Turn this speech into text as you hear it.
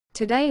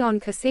today on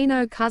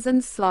Casino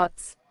Cousins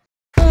Slots.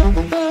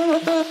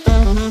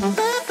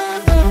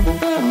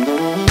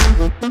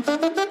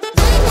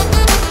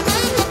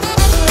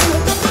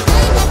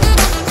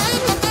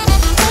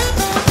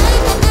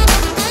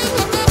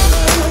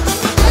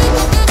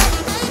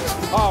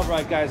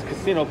 Alright guys,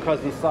 Casino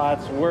Cousins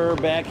Slots. We're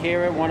back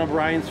here at one of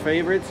Ryan's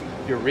favorites,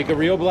 Eureka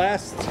Real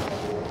Blast.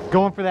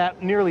 Going for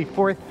that nearly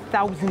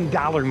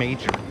 $4,000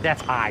 major.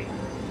 That's high.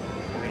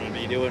 We're going to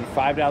be doing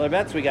 $5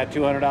 bets. We got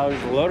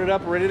 $200 loaded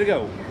up, ready to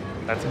go.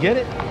 Let's get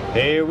it.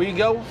 Here we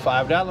go.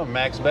 $5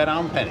 max bet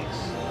on pennies.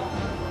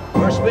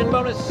 First spin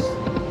bonus.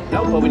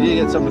 Nope, but we did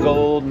get some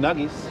gold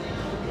nuggies.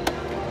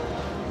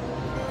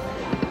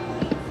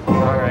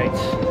 All right.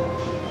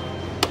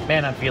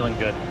 Man, I'm feeling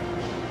good.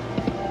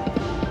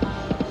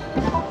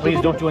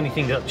 Please don't do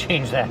anything to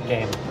change that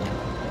game.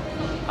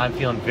 I'm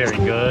feeling very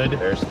good.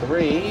 There's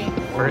 3.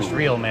 First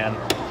reel, man.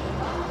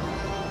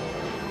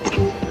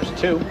 There's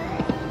 2.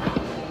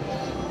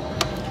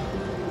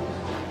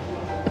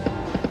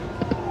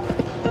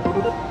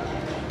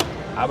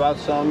 How about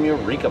some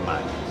Eureka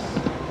mines?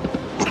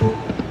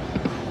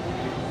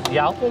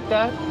 Yeah, I'll take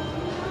that.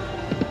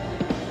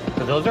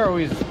 But those are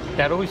always,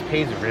 that always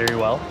pays very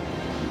well.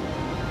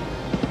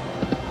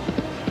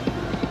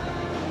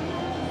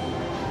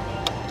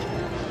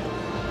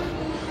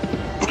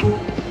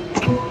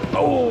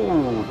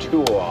 Oh,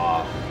 2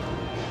 off.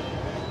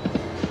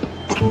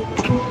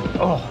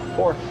 Oh,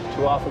 4.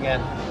 2 off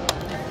again.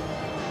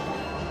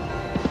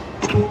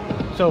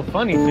 So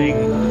funny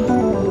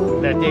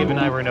thing that Dave and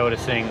I were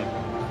noticing,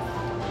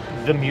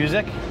 the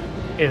music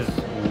is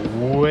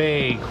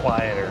way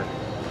quieter.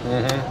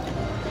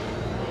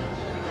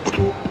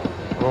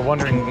 We're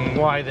wondering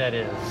why that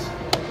is.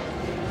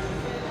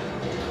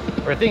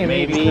 We're thinking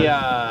maybe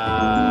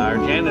our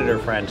janitor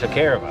friend took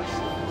care of us.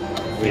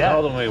 We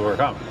told him we were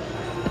coming.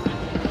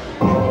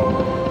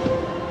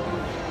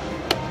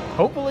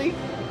 Hopefully.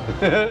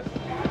 Oh,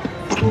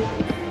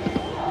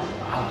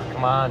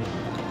 come on.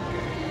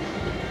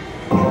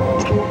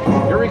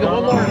 Here we go.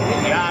 One more.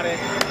 We got it.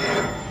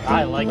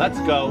 I like Let's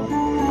go.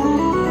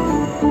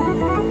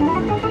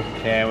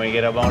 Can we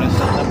get a bonus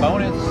on the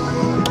bonus?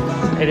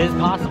 it. It is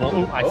possible.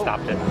 Ooh, I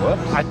stopped it.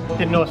 Whoops. I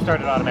didn't know it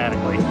started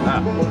automatically.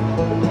 Ah,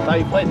 thought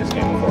you played this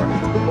game before.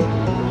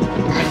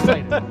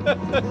 Excited.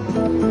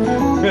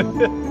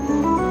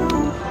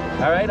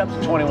 All right, up to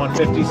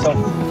 21.50 so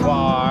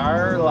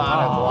far. A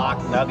lot of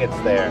blocked nuggets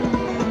there.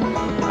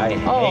 I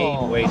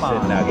hate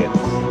wasted nuggets.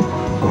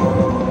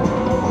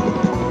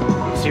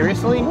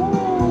 Seriously?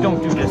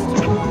 Don't do this to me.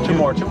 Two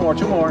more.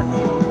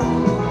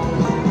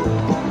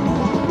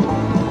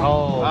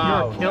 Oh,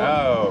 you're a killer.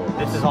 No.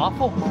 This is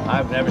awful.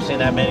 I've never seen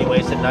that many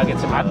wasted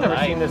nuggets in my life. I've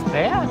never seen this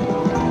bad.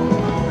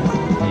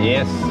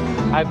 Yes.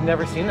 I've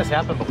never seen this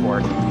happen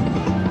before.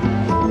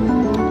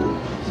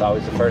 It's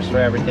always the first for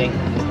everything.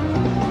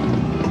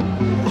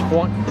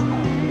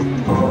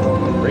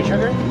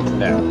 Retrigger?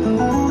 No.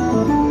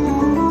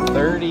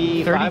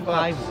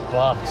 35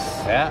 bucks.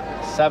 Yeah,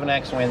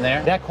 7x win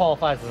there. That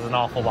qualifies as an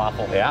awful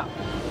waffle. Yeah.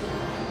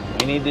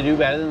 You need to do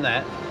better than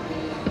that.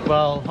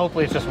 Well,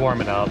 hopefully it's just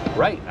warming up.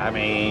 Right. I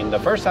mean, the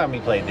first time we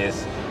played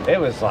this, it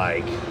was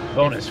like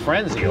bonus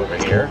frenzy over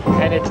here.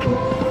 And it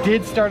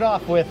did start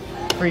off with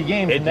free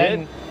games and then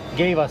did.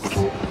 gave us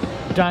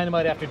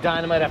dynamite after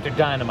dynamite after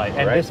dynamite.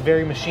 And this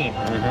very machine.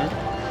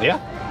 Yeah.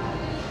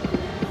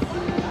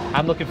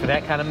 I'm looking for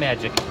that kind of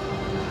magic.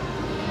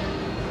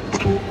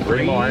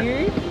 3 more.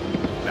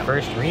 No.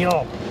 First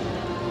reel.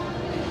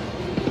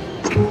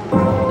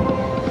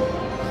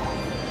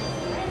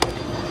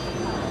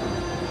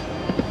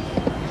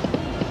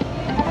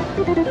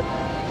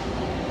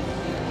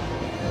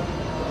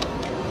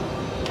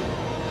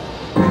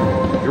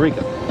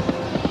 Eureka.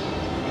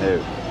 No.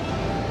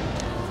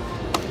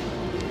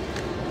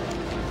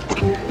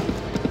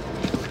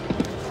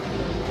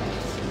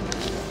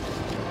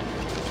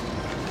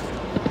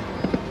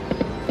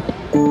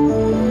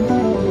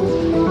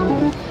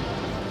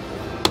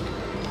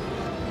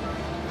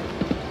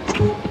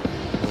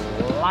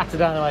 Lots of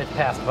dynamite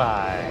passed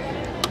by.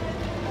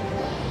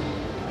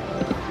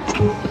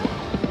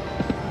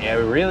 Yeah,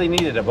 we really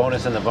needed a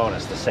bonus in the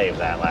bonus to save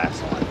that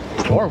last one.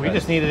 Or we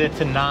just needed it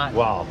to not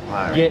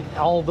get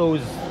all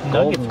those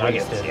gold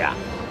nuggets wasted. Yeah.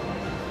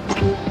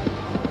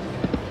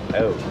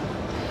 Oh.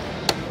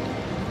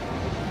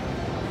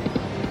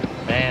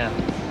 Man,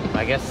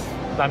 I guess,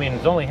 I mean,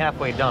 it's only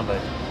halfway done,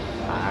 but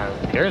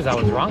here's I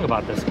was wrong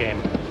about this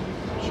game.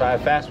 Try a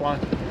fast one.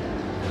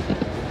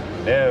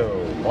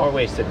 No, more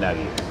wasted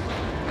nuggies.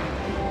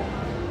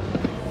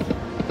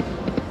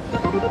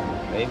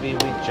 Maybe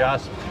we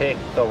just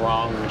picked the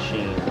wrong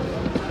machine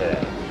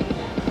today.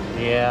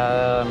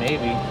 Yeah,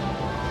 maybe.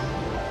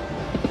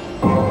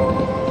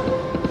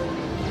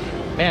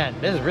 Man,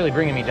 this is really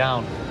bringing me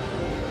down.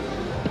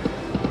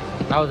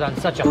 I was on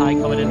such a high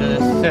coming into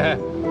this.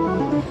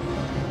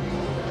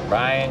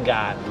 Ryan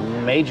got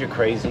major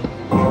crazy.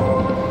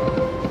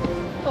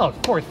 Oh,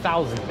 it's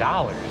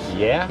 $4,000.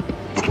 Yeah.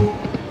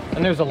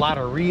 And there's a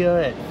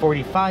lotteria at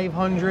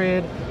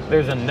 $4,500.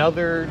 There's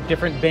another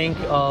different bank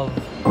of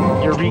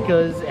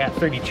Eurekas at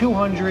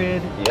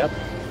 3,200. Yep.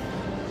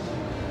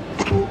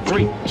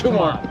 3, 2 Come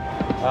more. on.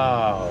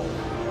 Oh.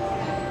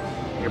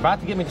 You're about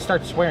to get me to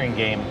start swearing,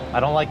 game. I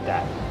don't like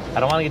that.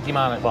 I don't want to get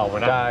demonetized. Well, we're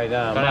not.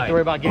 Don't have to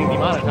worry about getting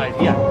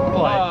demonetized yet.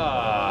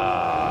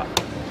 But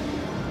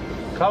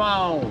come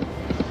on.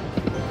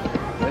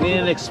 We need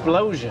an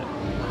explosion.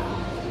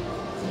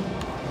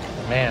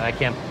 man, I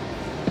can't.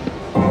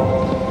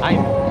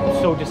 I'm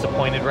so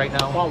disappointed right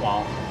now. Wah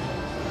wah.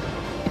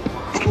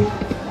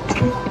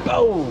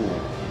 Oh.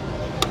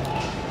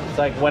 It's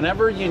like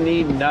whenever you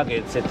need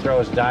nuggets, it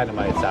throws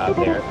dynamites out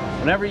there.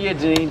 Whenever you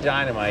need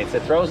dynamites,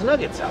 it throws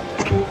nuggets out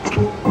there.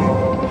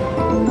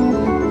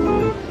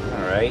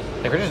 All right.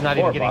 Like we're just not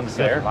even getting $4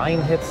 good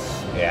line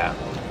hits. Yeah.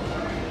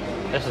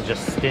 This is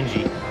just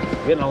stingy.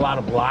 Getting a lot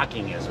of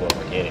blocking is what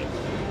we're getting.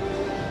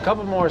 A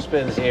couple more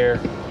spins here.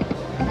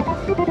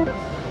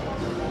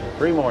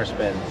 3 more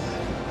spins.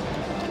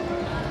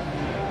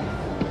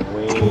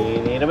 We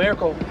need a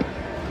miracle.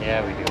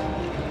 Yeah, we do.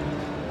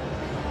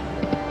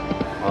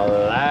 A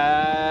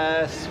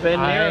last spin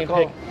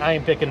miracle. I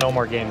ain't picking no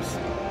more games.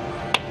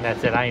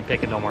 That's it. I ain't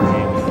picking no more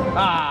games.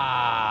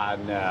 Ah,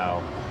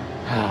 no.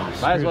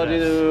 Might as Screw well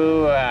this.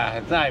 do.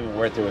 It's not even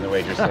worth doing the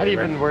wager saver. Not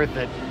even worth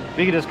it.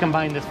 We could just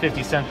combine this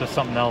 50 cents with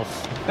something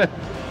else.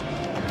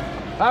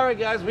 All right,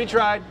 guys, we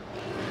tried.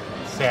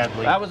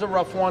 Sadly. That was a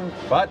rough one,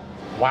 but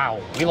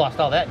Wow, we lost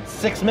all that in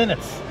 6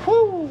 minutes.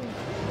 whoo.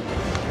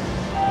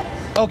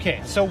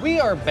 Okay, so we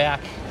are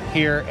back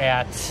here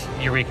at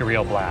Eureka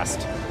Rio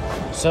Blast.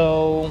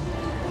 So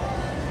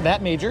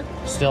that major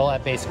still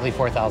at basically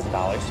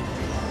 $4,000.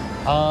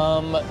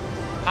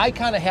 I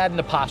kind of had an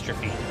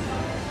apostrophe.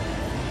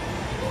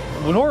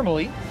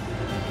 Normally,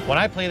 when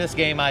I play this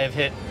game, I have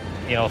hit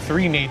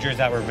 3 majors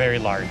that were very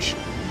large,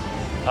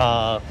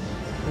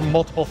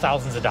 multiple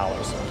thousands of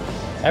dollars.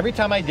 Every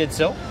time I did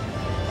so,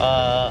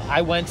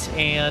 I went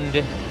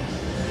and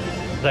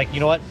like, you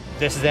know what?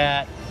 This is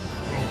at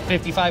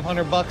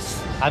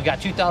 $5,500. I've got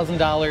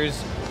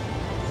 $2,000.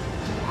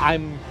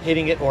 I'm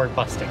hitting it or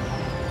busting.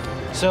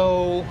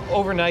 So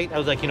overnight, I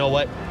was like, you know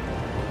what?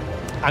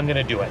 I'm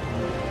gonna do it.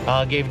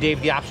 Gave Dave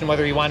the option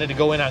whether he wanted to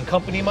go in on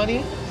company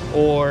money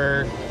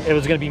or it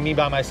was gonna be me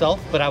by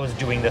myself, but I was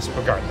doing this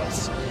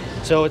regardless.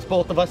 So it's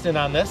both of us in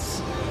on this.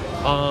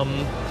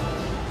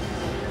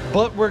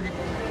 But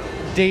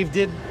Dave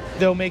did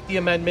though make the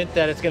amendment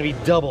that it's gonna be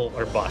double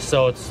or bust.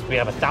 So we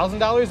have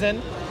 $1,000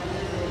 in,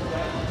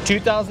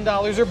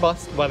 $2,000 or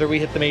bust, whether we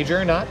hit the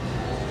major or not.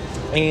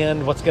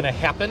 And what's gonna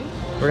happen,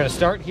 we're gonna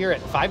start here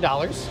at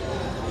 $5.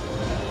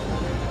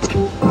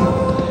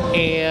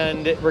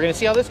 And we're gonna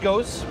see how this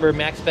goes. We're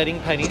max betting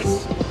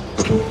pennies.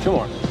 2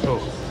 more.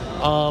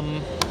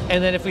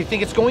 And then if we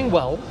think it's going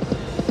well,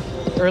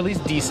 or at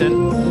least decent,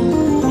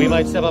 we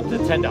might step up to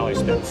 $10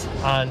 spins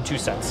on 2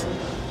 cents.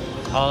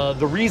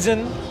 The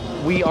reason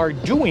we are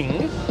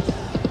doing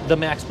the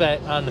max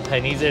bet on the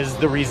pennies is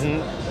the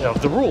reason of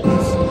the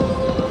rules,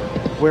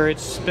 where it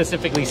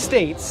specifically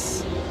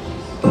states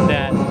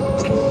that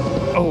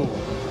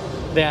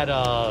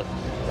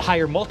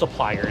higher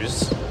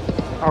multipliers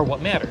are what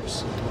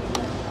matters.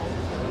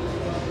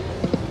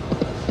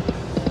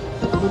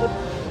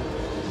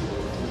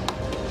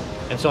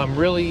 And so I'm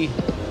really,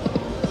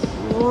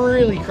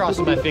 really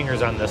crossing my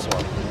fingers on this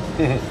one.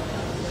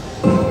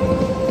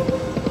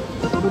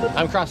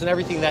 I'm crossing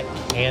everything that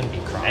can be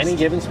crossed. Any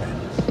given spin.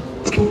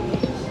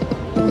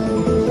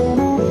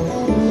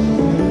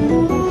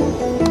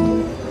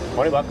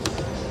 $20.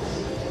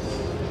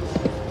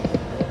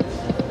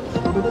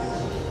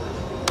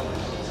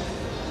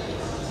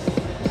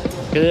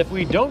 Because if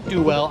we don't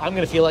do well, I'm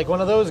going to feel like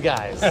one of those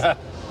guys.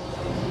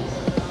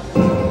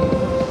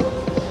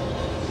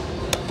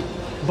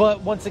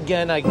 But once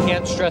again, I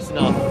can't stress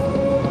enough.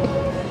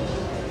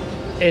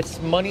 It's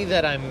money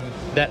that I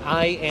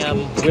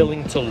am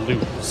willing to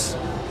lose.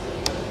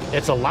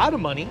 It's a lot of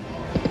money,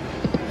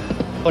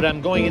 but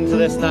I'm going into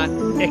this not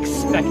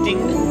expecting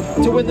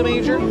to win the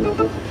major,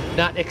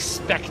 not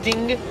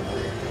expecting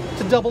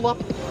to double up.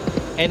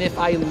 And if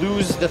I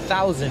lose the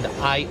 1,000,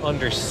 I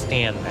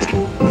understand that.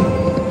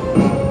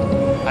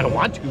 I don't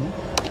want to,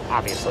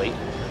 obviously,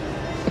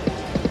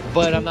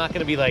 but I'm not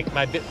going to be like,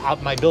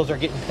 my bills are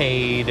getting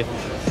paid,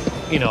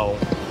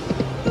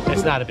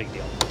 it's not a big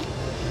deal.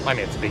 I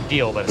mean, it's a big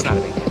deal, but it's not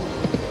a big deal.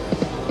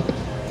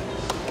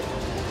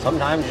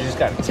 Sometimes you just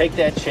got to take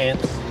that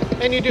chance.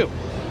 And you do.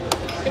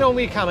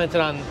 We commented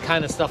on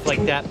kind of stuff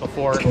like that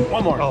before.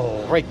 One more.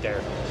 Oh, right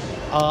there.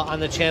 On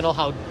the channel,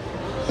 how,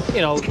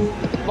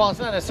 while it's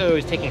not necessarily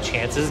always taking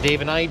chances,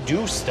 Dave and I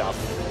do stuff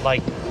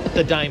like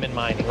the diamond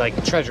mining,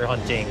 like treasure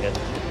hunting,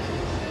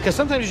 because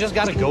sometimes you just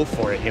got to go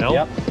for it,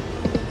 Yep.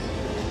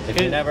 If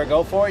you never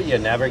go for it, you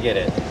never get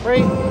it.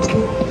 Right?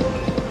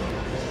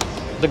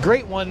 The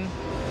great one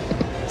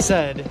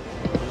said,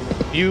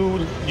 you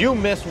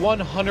miss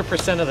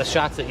 100% of the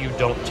shots that you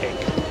don't take.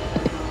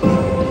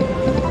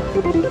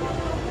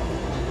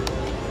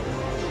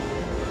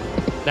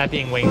 That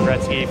being Wayne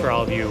Gretzky for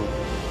all of you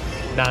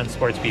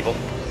non-sports people.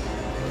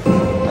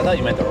 I thought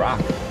you meant The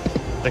Rock.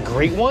 The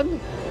Great One?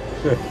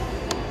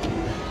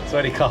 That's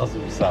what he calls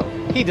himself.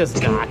 He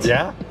does not.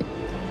 Yeah?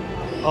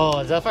 Oh,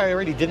 as if I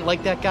already didn't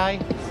like that guy,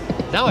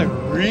 now I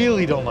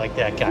really don't like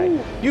that guy.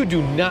 You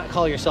do not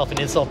call yourself an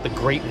insult the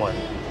Great One.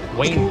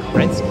 Wayne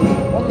Gretzky.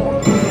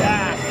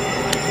 Yeah.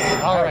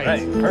 All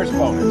right. First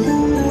bonus.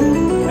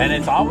 And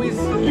it's always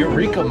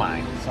Eureka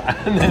mines.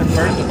 And then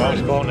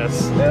first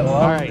bonus.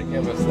 All right.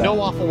 No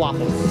waffle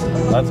waffles.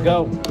 Let's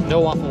go.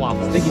 No waffle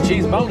waffles. Sticky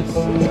cheese bonus.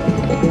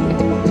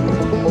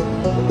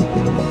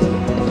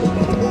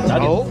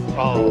 Oh.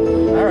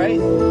 All right.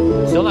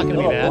 Still not going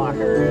to be bad.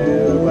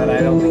 Blocker, but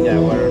I don't think that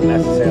would have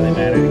necessarily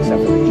mattered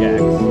except for the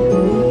Jacks.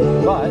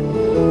 But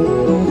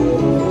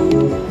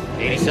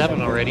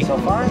 87 already. So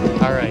far.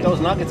 All right. Keep those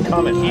nuggets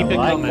coming. Keep it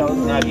coming. Those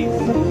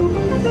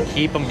nuggets.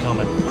 Keep them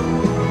coming.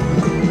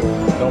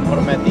 Don't put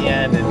them at the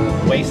end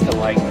and waste them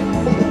like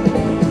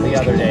the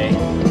other day.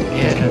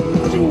 Yeah.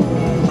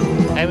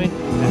 I mean,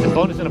 the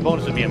bonus and a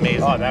bonus would be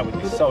amazing. Oh, that would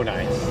be so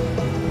nice.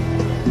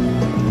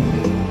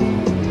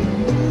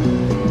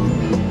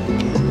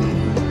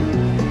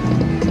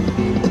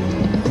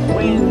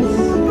 Wins.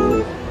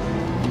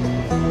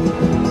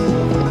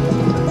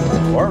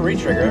 Or a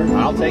retrigger.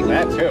 I'll take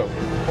that too.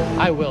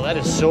 I will. That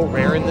is so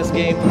rare in this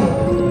game.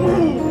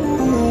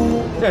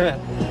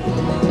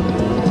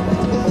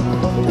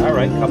 All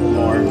right, couple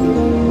more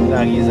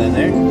nuggies in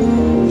there.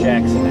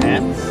 Jackson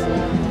hats.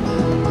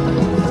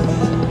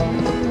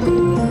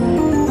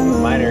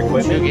 Minor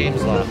equipment. 2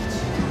 games left.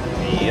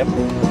 Yep.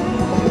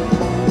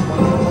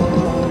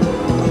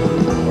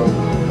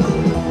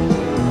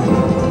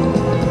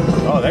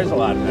 Oh, there's a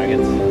lot of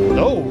nuggets.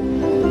 Oh,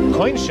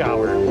 coin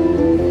shower.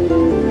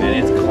 And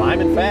it's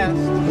climbing fast.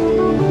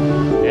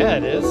 Yeah,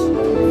 it is.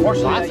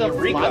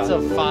 Fortunately, Lots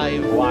of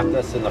 5. blocked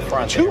us in the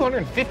front.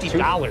 $250.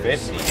 $250,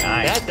 nice.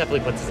 That definitely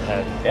puts us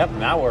ahead. Yep,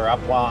 now we're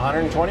up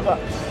 120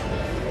 bucks.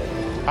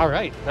 All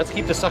right, let's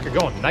keep this sucker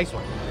going. Nice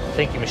one.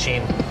 Thank you,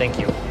 machine. Thank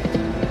you.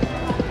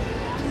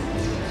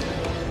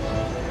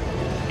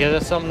 Give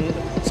us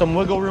some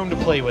wiggle room to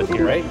play with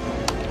here, right?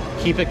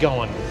 Keep it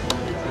going.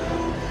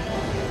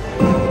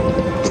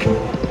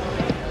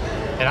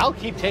 And I'll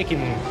keep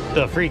taking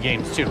the free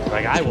games too.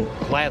 Like, I will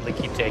gladly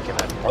keep taking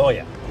it. Oh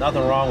yeah,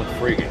 nothing wrong with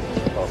free games.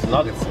 Those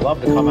nuggets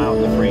love to come out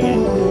in the free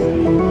game.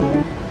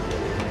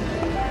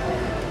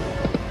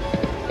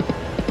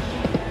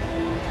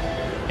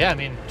 Yeah, I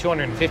mean,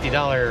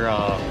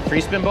 $250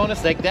 free spin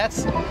bonus. Like,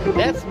 that's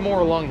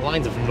more along the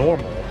lines of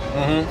normal.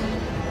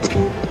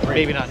 Mm-hmm.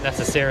 Maybe not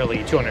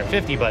necessarily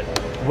 $250, but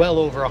well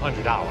over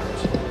 $100.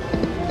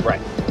 Right.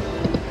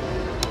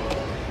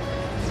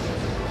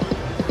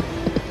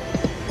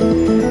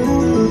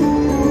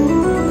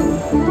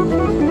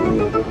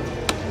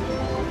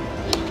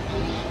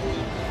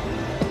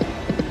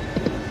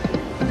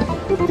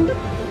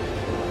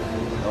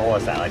 Oh,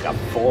 what's that, like a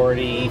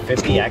 40,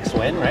 50x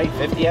win, right?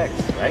 50x,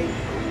 right?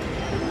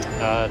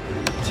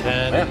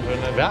 10, Yeah.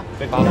 about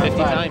 50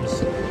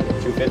 times.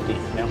 250,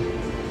 yeah.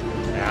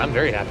 Yeah, I'm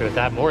very happy with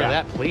that. More of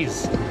that,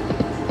 please.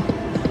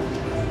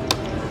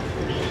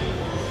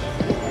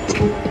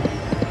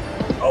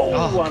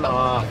 Oh, one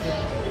off.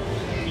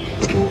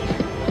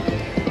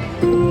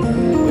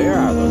 Where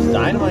are those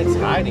dynamites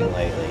hiding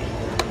lately?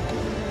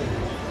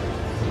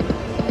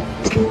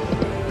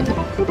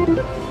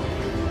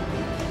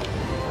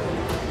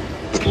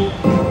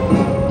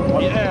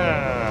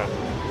 Yeah.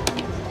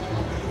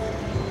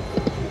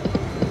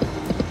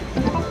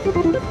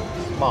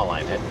 Small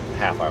line hit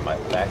half our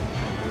back.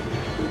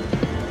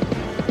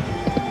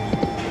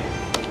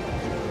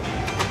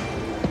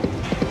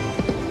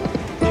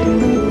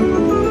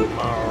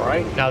 All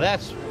right. Now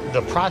that's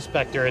the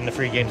prospector in the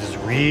free games is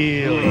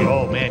really,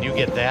 oh man, you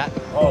get that.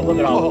 Oh, look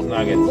at all those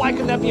nuggets. Why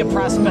couldn't that be a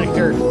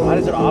prospector? Why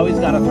does it always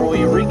got to throw a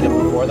Eureka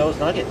before those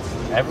nuggets?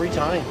 Every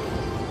time.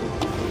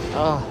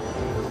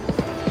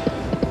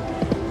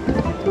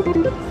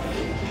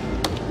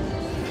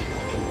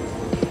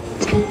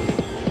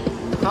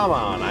 Come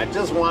on, I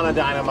just want a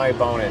dynamite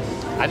bonus.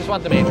 I just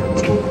want the major.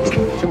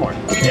 2 more.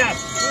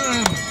 Yes!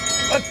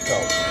 Let's go.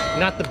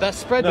 Not the best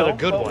spread, but a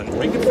good one.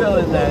 We can fill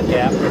in that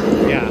gap.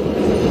 Yeah.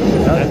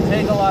 Doesn't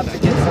take a lot to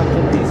get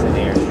something decent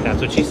here. That's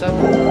what she said.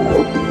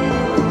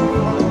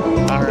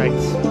 All right.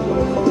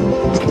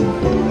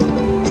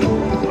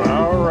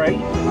 All right.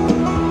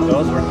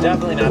 Those were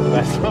definitely not the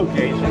best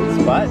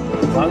locations, but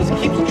as long as it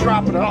keeps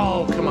dropping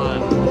off. Oh, come on.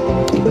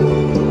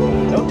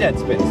 No dead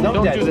spins. No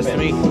Don't dead do this to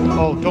me. spins.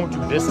 Oh, don't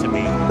do this to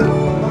me.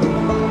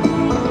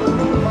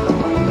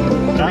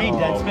 3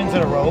 dead spins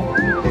in a row.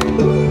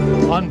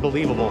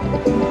 Unbelievable.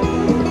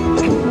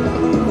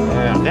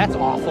 Yeah. That's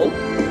awful.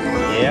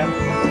 Yeah.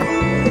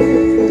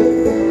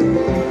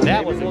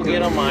 That Maybe was we'll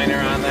get a minor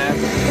on that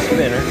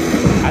spinner.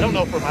 I don't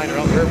know if we're minor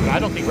eligible. I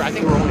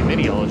think we're only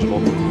mini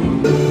eligible.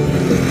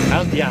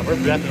 Yeah, we're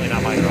definitely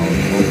not minor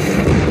eligible.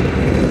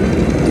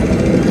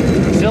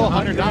 Still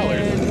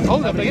 $100.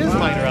 Oh, that is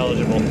minor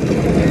eligible.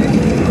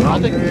 I'll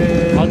take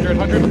 100.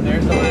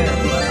 There's the minor.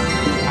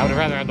 I would have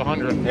rather had the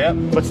 100. Yep.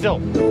 But still,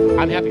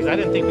 I'm happy because I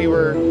didn't think we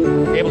were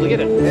able to get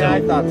it. Yeah, So.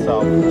 I thought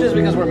so. Just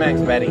because we're max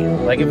betting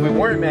it. Like, if we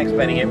weren't max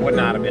betting it, would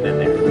not have been in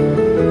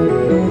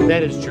there.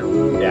 That is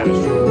true. Yeah. That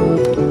is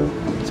true.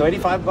 So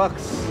 85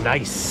 bucks.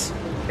 Nice.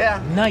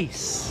 Yeah.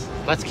 Nice.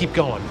 Let's keep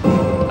going.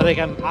 I think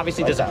I'm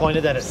obviously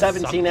disappointed that it's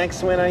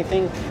 17x win, I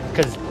think.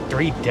 Because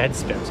 3 dead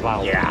spins.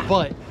 Wow. Yeah.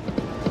 But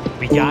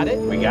we got it.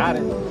 We got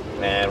it.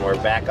 And we're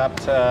back up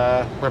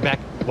to... We're back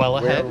well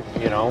ahead.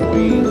 You know,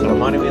 the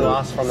money we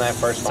lost from that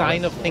first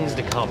sign bonus. of things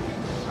to come.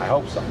 I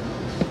hope so.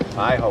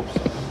 I hope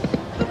so.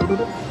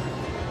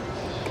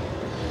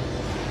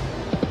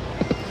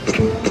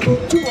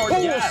 Two more.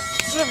 Yes.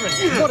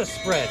 7. What a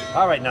spread.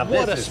 All right, now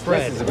What a this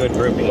spread. is a good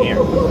grouping here.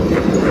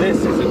 This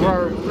is a good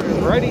We're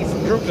already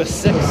grouped of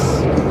 6.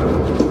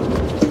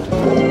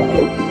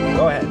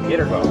 Go ahead,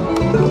 hit or go.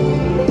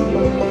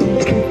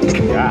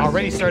 Yeah.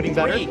 Already starting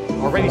better. Three.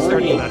 Already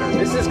starting better.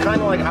 This is kind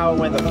of like how it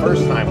went the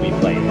first time we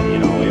played it. You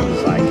know, it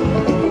was like,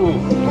 ooh,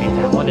 Made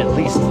that one at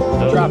least.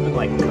 dropping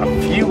like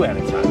a few at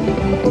a time.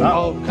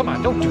 Oh, come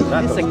on, don't do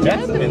Not this those again.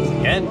 dead spins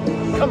again.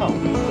 Come on.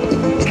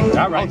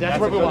 All right, Oh, that's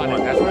where a we good want it.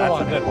 one. That's where we That's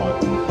want a it. good one.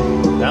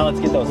 Now let's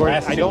get those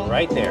last I two don't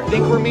right there.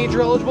 think we're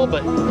major eligible,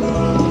 but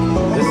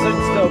This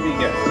should still be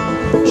good.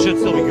 should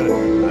still be good.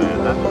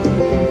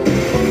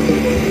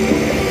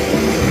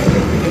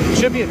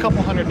 Should be a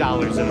couple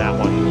 $100s in that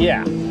one.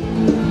 Yeah.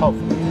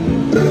 Hopefully.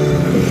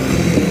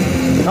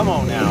 Come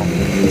on now.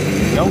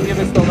 Don't give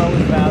us the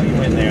lowest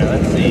value in there.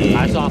 Let's see.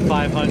 I saw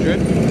 500.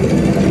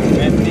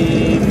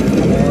 50,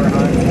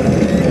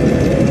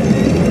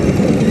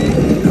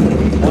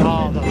 400.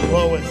 Oh, the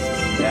lowest.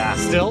 Yeah.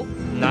 Still,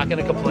 not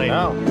gonna complain.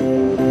 No.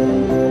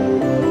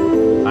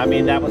 I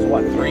mean, that was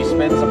what, 3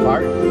 spins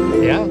apart?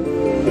 Yeah.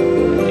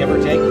 Give or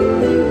take.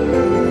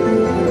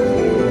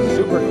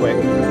 Super quick.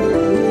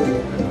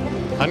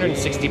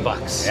 160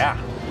 bucks. Yeah.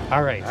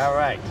 All right. All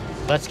right.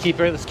 Let's keep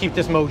this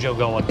mojo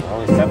going.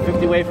 Only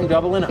 750 away from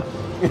doubling up.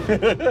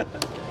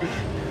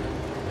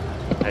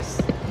 I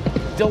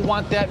still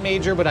want that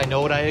major, but I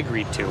know what I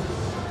agreed to.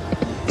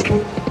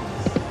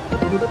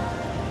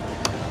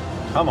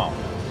 Come on.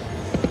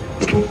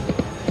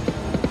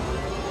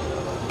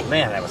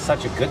 Man, that was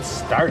such a good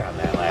start on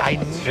that last I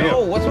one,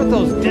 know. too. What's with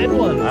those dead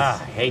ones? Ah,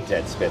 I hate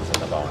dead spins in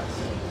the bonus.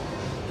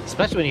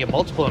 Especially when you get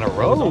multiple in a It was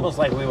row. almost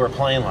like we were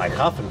playing like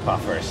Huff and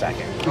Puff for a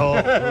second.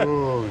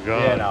 Oh,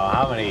 You know,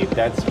 how many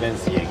dead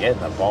spins do you get in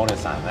the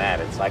bonus on that?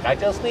 It's like, I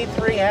just need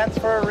 3 hats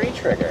for a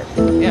re-trigger.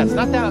 Yeah, it's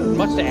not that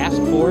much to ask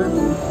for.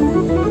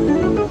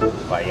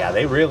 But yeah,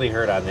 they really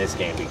hurt on this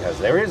game because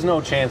there is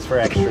no chance for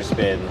extra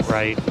spins.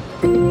 Right.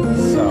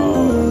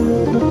 So,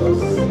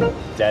 those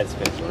dead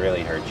spins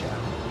really hurt you.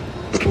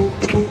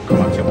 Come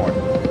on, 2 more.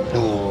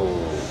 Ooh.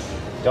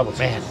 Double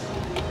Man. chance.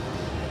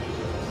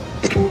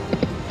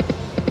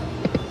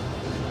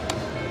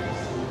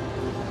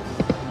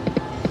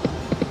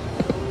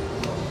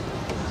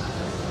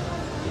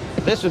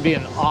 This would be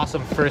an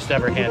awesome first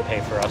ever hand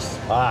pay for us.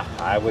 Ah,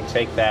 I would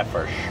take that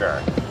for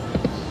sure.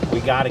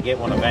 We got to get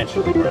one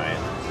eventually,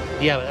 Brian.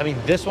 Yeah, I mean,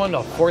 this one,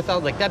 a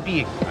 4,000, like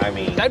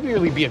that'd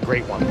really be a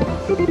great one.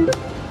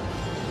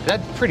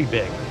 That's pretty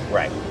big.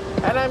 Right.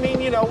 And I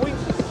mean, you know, we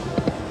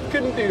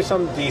couldn't do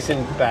some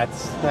decent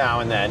bets now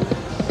and then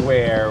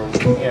where,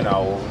 you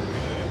know,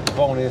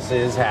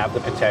 bonuses have the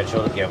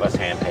potential to give us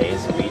hand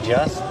pays. We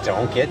just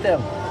don't get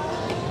them.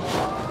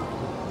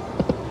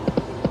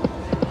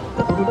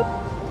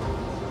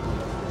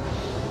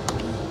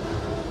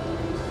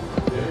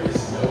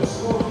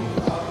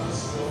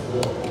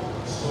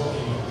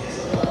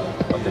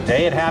 But the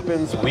day it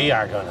happens, we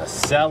are going to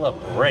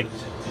celebrate.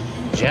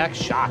 Jack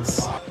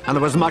shots. And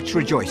there was much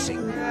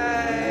rejoicing.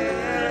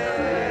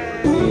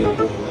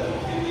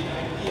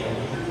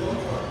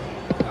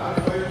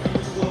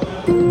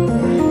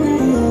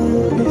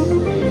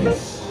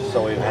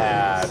 So we've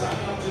had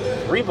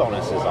 3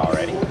 bonuses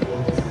already.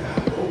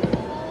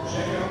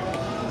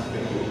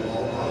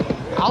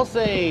 I'll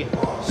say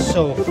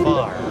so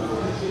far.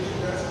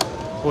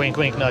 Wink,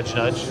 wink, nudge,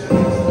 nudge.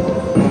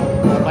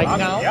 Like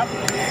now? Yep.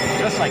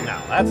 Just like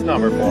now. That's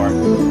number 4.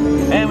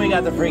 And we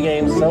got the free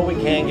game, so we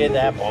can get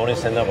that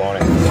bonus in the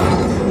bonus.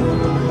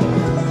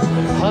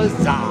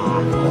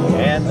 Huzzah!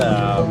 And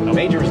the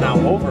major is now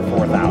over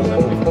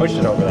 4,000. We've pushed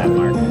it over that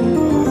mark.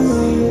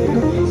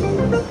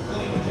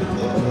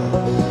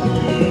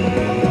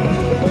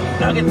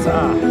 Nuggets,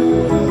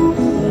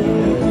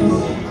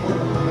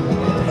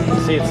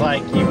 see, it's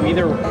like you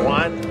either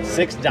want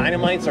 6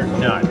 dynamites or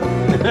none.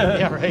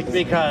 Yeah, right.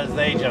 Because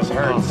they just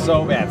hurt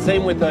so bad.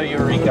 Same with the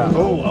Eureka.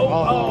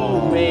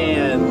 Oh,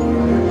 man.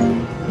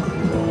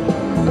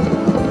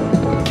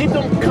 Keep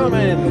them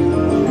coming.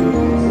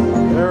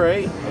 All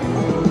right.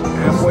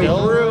 Halfway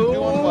Still through.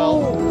 doing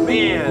well.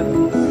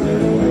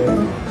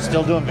 Man.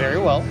 Still doing very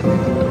well.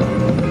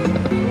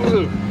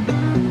 Ooh.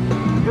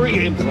 3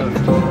 games left.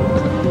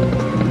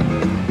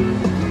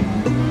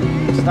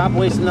 Stop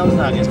wasting those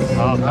nuggets.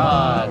 Oh,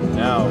 God.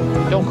 No.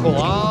 Don't cool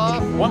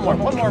off. One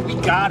more. We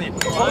got it.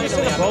 Bonus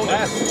in the On bonus.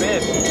 last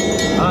spin.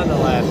 On the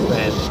last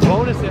spin.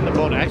 Bonus in the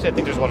bonus. Actually, I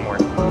think there's one more.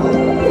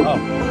 Oh.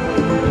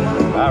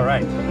 All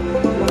right.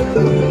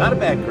 Not a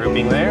bad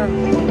grouping there.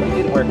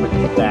 We did work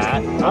with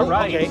that. All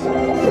right.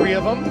 Okay. 3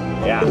 of them.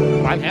 Yeah.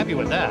 I'm happy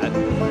with that.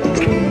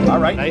 All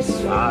right. Nice.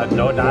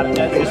 No, not a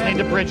dead We just spin.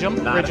 need to bridge them.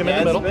 Not Bridge a them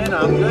in the dead middle. spin.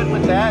 I'm good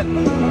with that.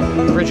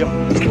 Bridge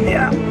them.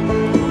 Yeah.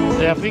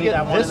 Yeah, if we See get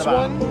that one in this the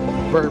bottom.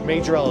 one, we're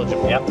major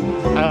eligible. Yep.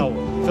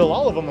 Oh, fill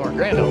all of them or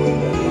grand eligible.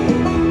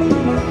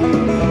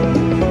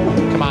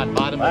 Come on,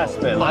 bottom Last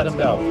spin. bottom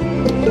Let's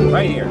go.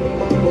 Right here.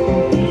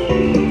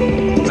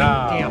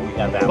 Damn. We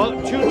got that But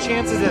one. 2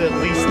 chances at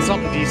least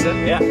something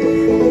decent. Yeah.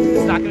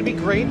 It's not going to be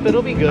great, but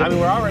it'll be good. I mean,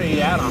 we're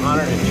already at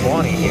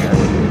 120 here.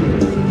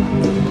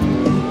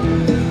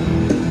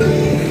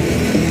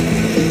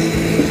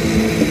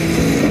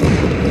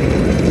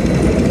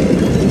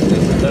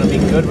 This is going to be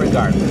good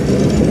regardless.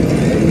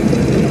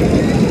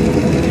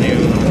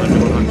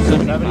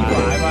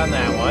 75 on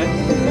that one.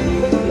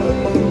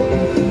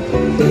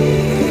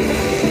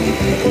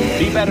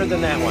 Be better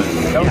than that one.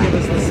 Don't give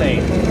us the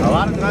same. A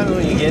lot of times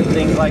when you get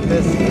things like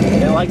this,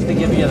 it likes to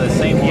give you the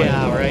same one.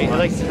 Yeah, right. It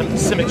likes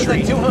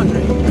symmetry. It's like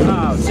 200.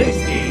 Oh,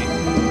 60.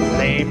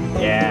 Lame.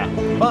 Yeah,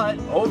 but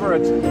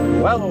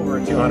well over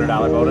a $200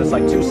 bonus,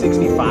 like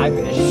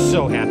 265-ish.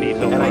 So happy.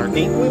 And I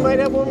think we might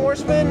have one more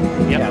spin.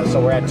 Yep. Yeah,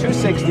 so we're at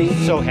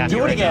 260. So happy Do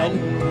it right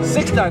again.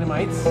 6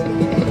 dynamites.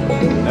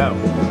 No.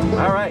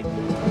 All right.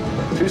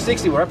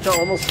 260. We're up to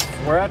almost.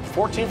 We're at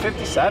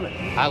 1457.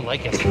 I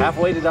like it.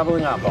 Halfway to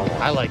doubling up almost.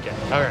 I like it.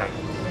 All right.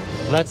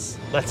 Let's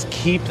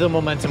keep the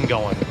momentum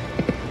going.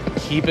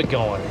 Keep it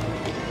going.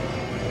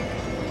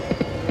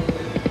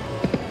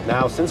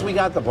 Now, since we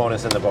got the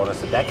bonus and the bonus,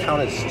 did that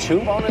count as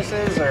 2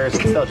 bonuses, or is it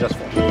still just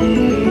 4?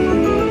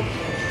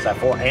 Is that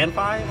 4 and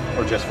 5,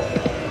 or just 4?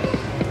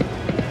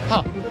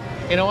 Huh.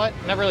 You know what?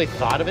 Never really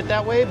thought of it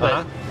that way,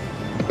 but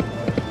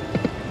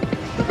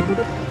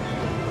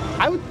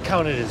I would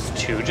count it as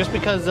 2, just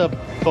because a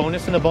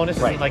bonus and a bonus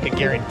Right. isn't like a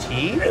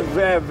guarantee.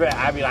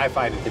 I mean, I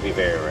find it to be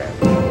very rare.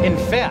 In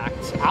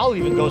fact, I'll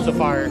even go so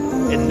far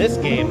in this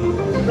game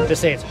to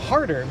say it's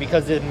harder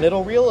because the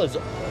middle reel is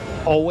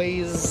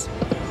always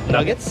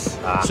nuggets,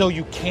 so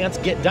you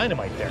can't get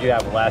dynamite there. You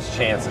have less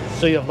chances.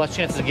 So you have less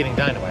chances of getting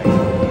dynamite.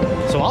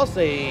 So I'll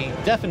say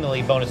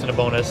definitely bonus and a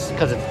bonus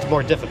because it's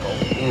more difficult.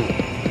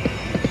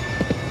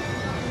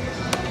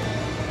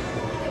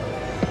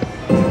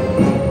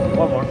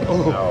 One more.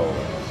 Ooh. No.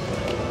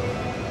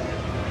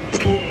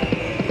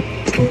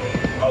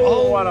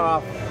 Oh, one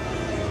off.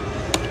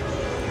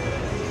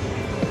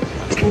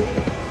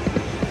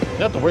 You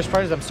know what the worst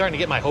part is? I'm starting to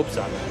get my hopes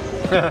up.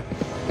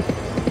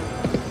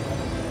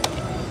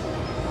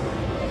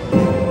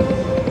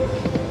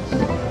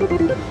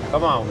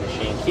 Come on,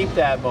 machine. Keep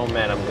that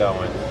momentum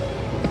going.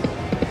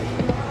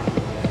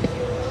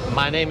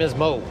 My name is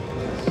Mo.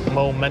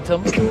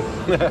 Momentum.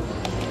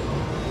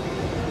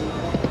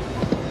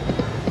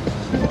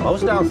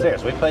 Mo's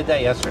downstairs. We played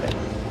that yesterday.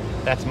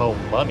 That's Mo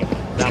Money,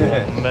 not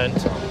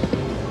momentum.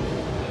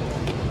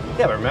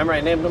 Yeah, but remember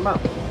I named him Mo.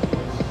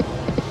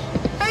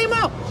 Hey,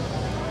 Mo!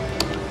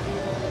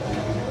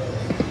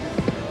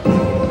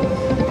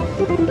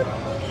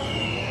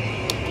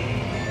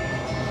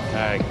 All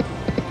right,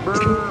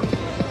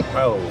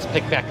 Oh, let's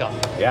pick back up.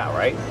 yeah,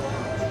 right?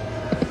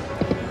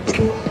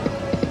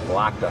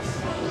 Blocked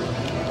us.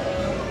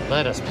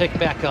 Let us pick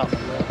back up.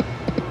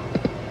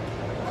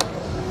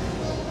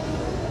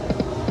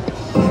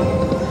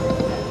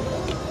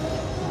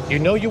 You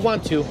know you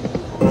want to.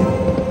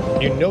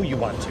 You know you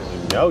want to.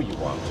 You know you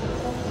want to.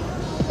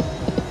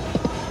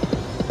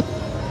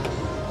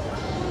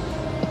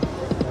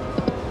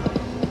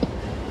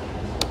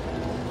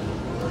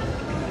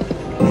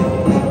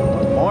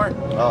 One more?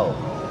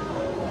 Oh.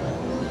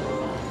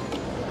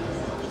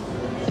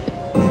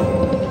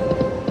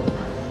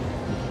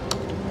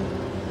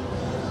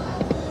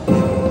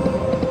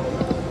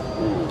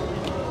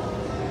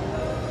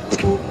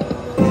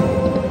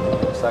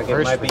 Looks like it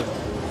First might be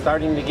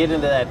starting to get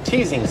into that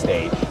teasing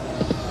stage.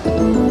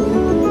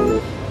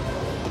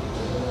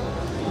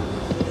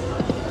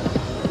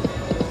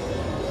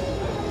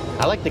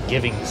 I like the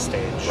giving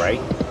stage. Right?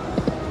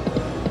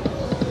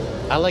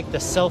 I like the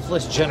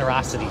selfless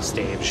generosity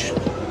stage.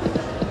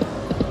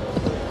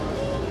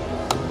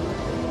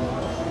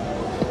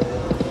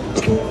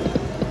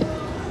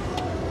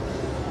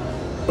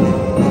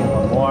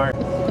 One more.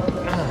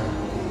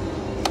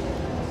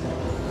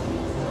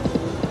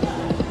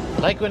 I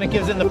like when it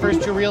gives in the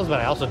first 2 reels, but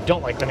I also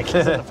don't like when it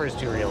gives in the first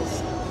 2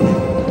 reels.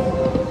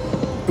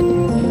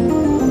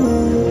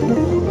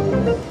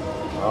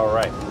 All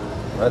right,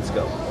 let's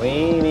go.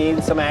 We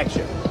need some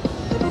action.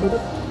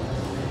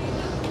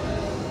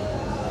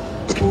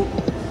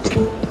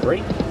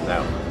 3?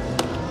 No.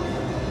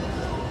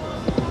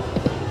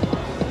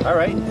 All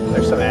right,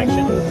 there's some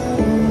action.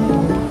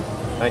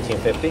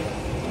 1950.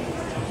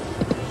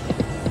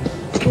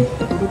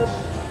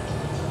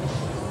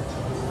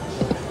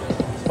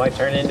 This might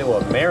turn into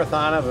a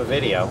marathon of a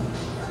video.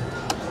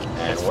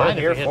 And It's we're fine if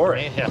here we hit for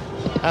the- it.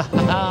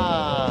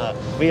 Yeah.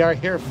 We are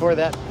here for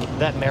that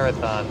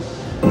marathon.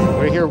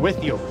 We're here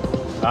with you.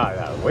 Ah,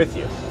 yeah, with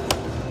you.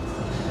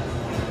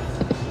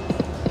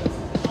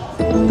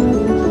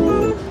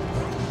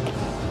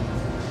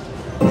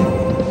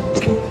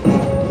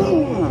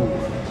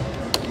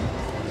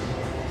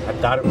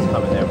 Thought it was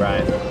coming there,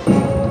 Brian.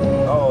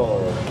 Oh.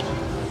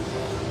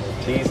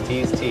 Tease,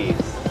 tease, tease.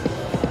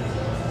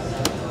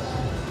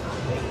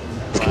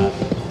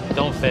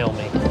 Don't fail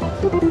me.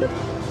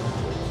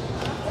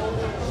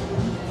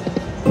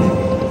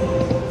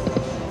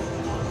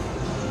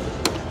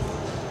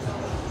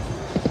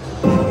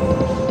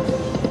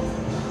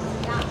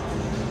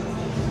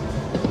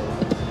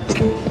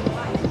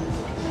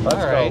 Let's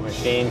All go, right.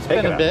 machine. It's Pick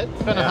been it a up. bit.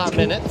 It's been a hot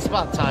minute. It's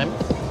about time.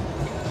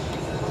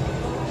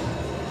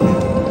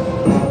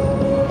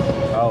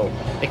 Oh,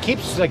 It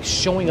keeps like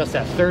showing us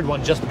that third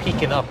one just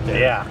peeking up there.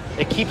 yeah.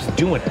 It keeps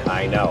doing it.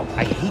 I know.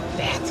 I hate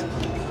that.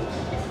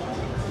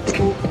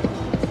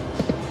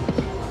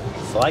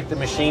 It's like the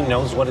machine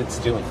knows what it's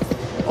doing.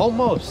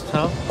 Almost,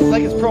 huh? It's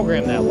like it's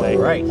programmed that way.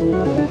 Right.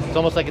 It's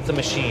almost like it's a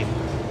machine.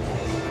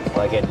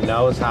 Like it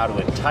knows how to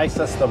entice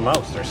us the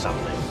most or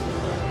something.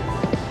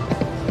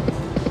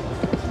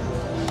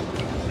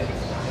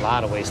 A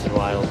lot of wasted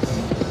wilds.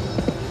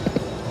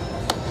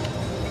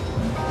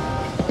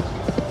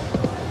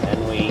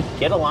 And we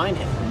get a line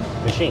hit.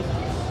 Machine.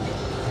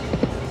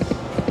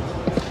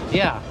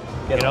 Yeah.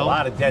 Get a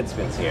lot of dead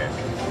spins here.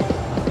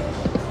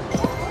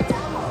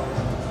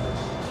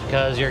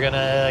 Because you're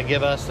gonna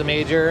give us the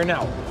major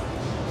now.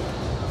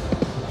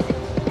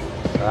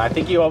 I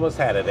think you almost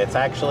had it. It's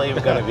actually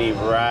going to be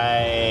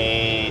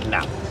right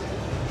now.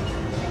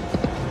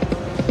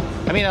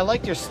 I mean, I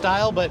liked your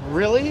style, but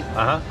really,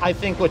 I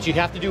think what you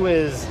have to do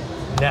is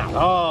now.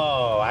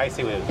 Oh, I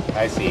see.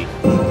 I see.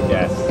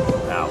 Yes.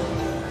 Now.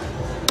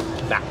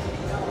 Now.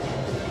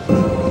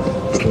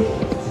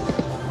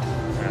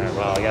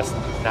 Well, I guess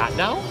not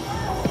now.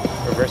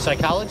 Reverse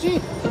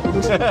psychology.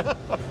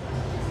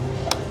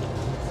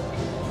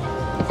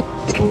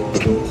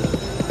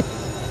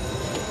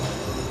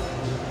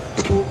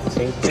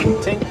 Tink,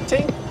 tink, tink,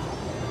 tink.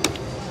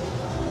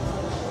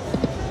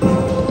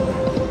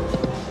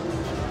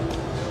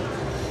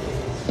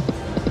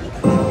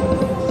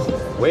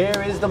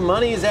 Where is the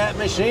money's at,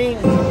 machine?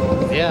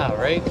 Yeah,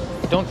 right?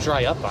 Don't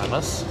dry up on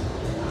us.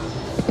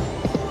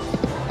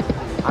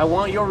 I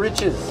want your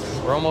riches.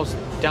 We're almost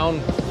down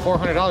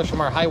 $400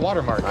 from our high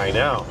water mark. I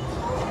know.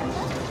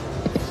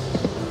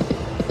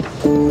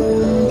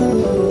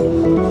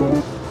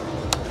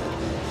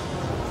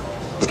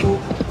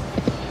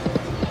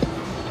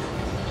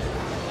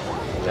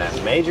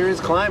 That major is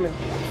climbing.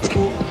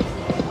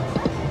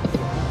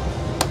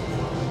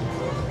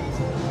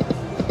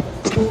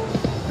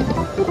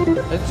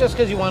 It's just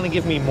because you want to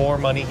give me more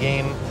money,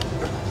 game.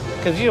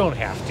 Because you don't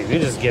have to. You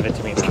just give it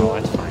to me now.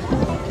 That's fine.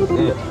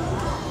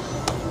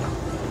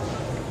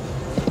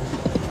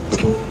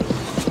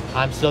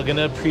 I'm still going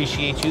to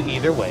appreciate you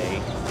either way.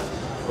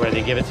 Whether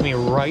you give it to me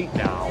right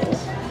now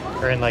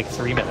or in like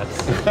 3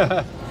 minutes.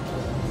 How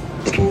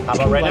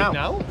about right Like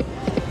now?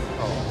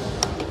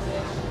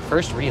 Oh.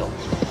 First reel.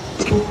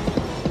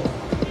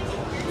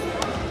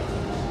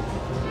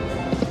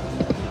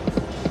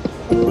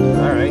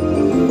 All right. A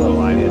little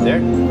line in there.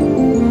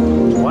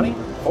 20?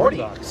 40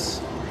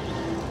 bucks.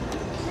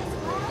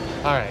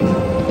 All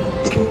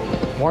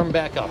right. Warm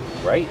back up.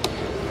 Right. It's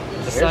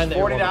a Here's sign that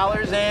you're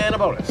 $40 and a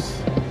bonus.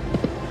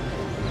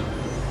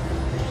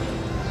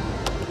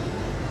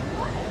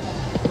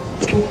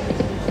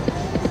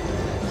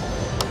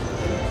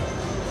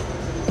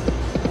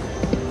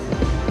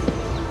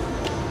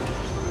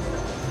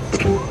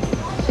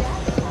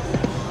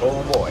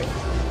 Oh boy.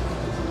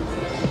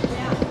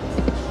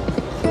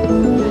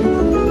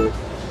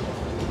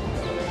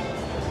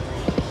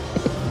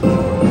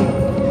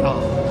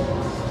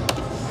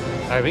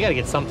 Oh. All right, we got to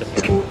get something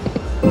here.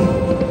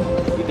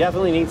 You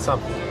definitely need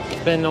something.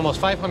 It's been almost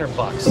 500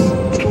 bucks.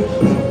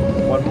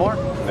 One more?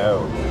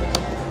 No.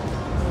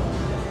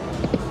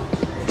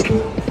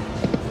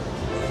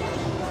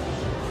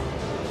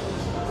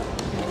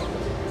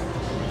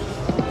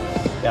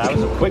 Yeah, that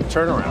was a quick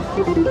turnaround.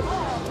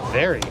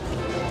 Very.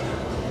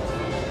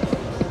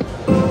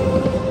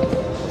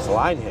 This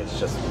line hits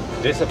just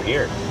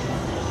disappeared.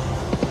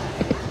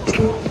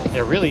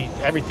 Yeah, really,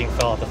 everything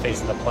fell off the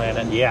face of the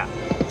planet. Yeah.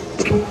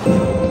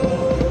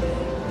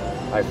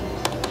 I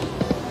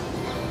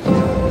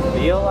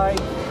feel like,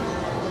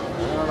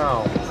 I don't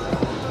know.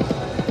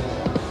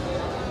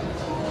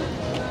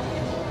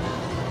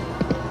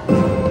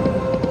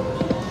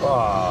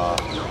 Oh.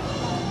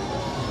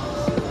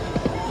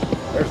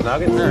 There's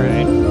nuggets. All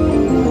right.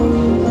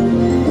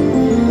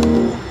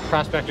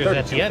 Prospectors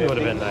at the end would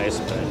have been nice,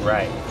 but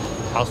Right.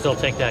 I'll still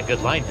take that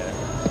good line hit.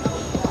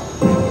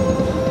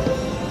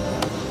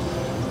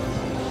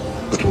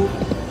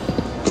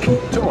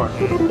 Two more.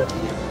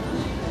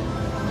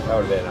 That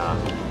would have been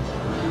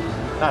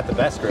not the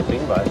best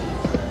grouping, but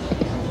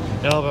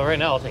No, but right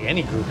now I'll take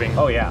any grouping.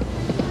 oh yeah.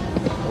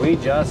 We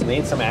just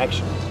need some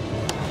action.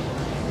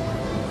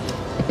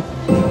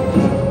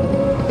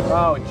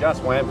 Oh, it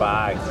just went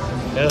by.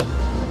 Ugh.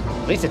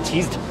 At least it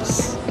teased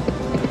us.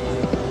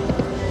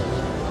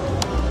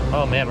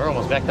 Oh man, we're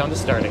almost back down to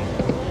starting.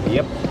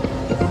 Yep.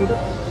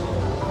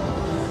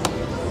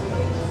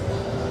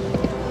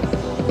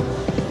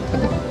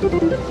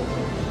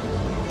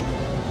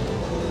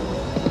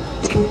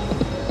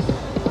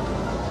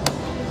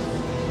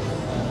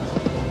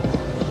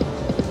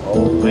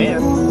 Oh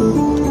man.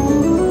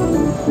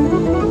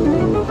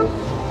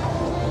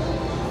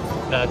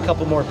 A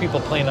couple more people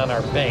playing on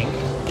our bank,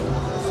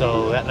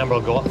 so that number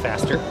will go up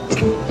faster.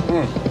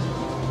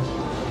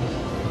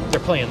 They're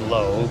playing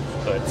low,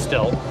 but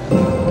still.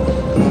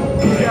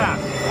 Yeah.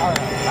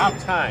 About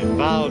time.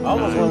 About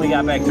almost time. when we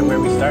got back to where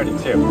we started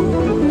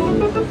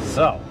too.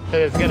 So.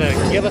 It's gonna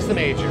give us the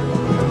major.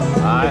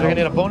 We're gonna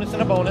get a bonus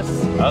and a bonus.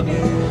 Okay.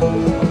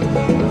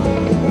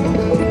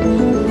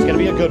 It's gonna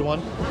be a good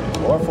one.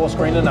 Or full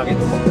screen of nuggets.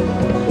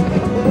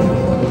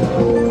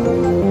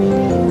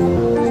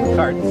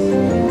 Cards.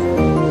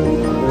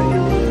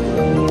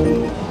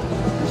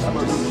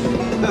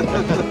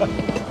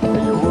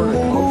 You wore a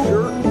coat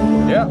shirt?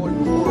 Yeah. Oh, you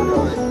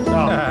wore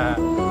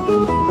it.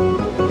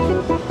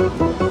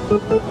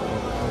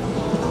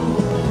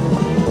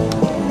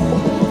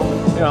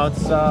 You know,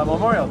 it's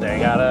Memorial Day.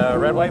 Got a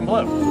red, white, and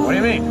blue. What do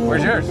you mean?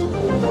 Where's yours?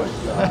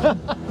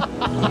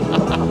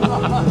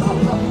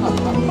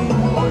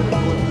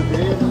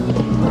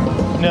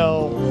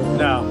 No,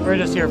 No. we're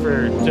just here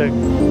for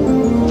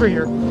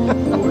here. All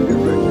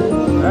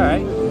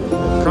right.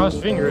 Cross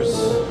fingers.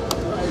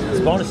 This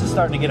bonus is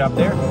starting to get up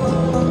there.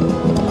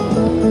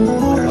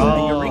 There's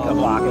a Eureka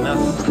blocking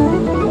us,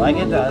 like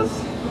it does.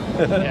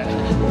 Yeah,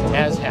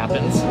 as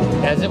happens,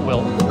 as it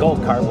will.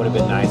 Gold card would have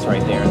been nice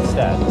right there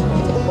instead.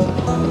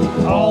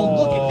 Oh,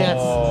 look at that.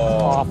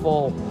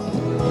 Awful.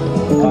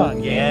 Come on,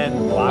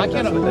 Again, Why blocked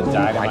can't, us with the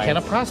dynamite. why can't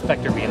a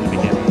prospector be in the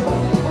beginning?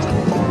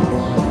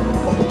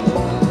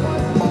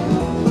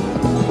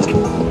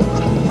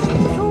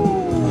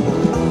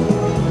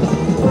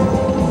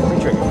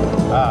 Re-trigger.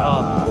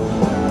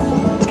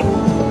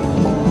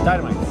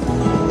 Dynamite.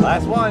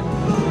 Last one.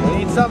 We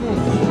need something.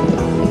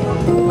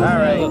 All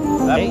right.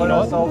 That Hey, put you know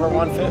us what? over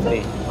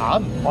 150.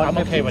 I'm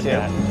okay with 152.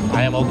 that.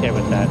 I am okay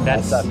with that.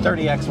 That's a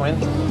 30x win.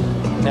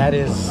 That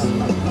is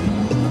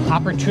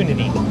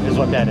opportunity, is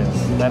what that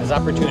is. That is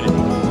opportunity.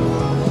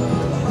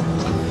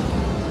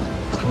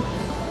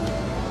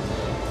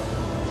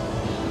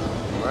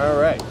 All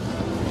right.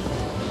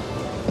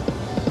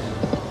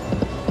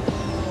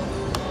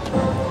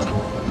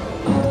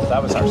 So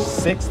that was our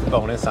 6th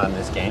bonus on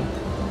this game.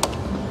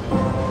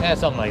 Yeah,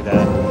 something like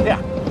that.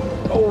 Yeah.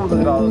 Oh, look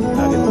at all those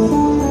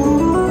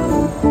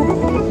nuggets.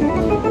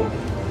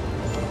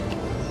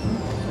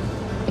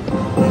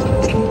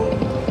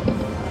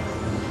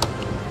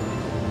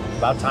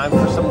 About time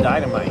for some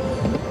dynamite.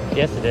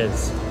 Yes, it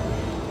is.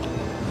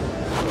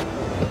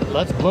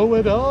 Let's blow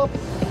it up.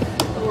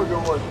 How we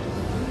going?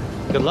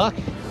 Good luck.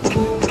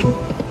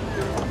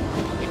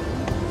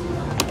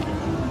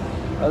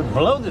 Let's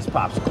blow this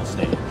popsicle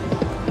stand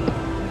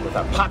with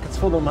our pockets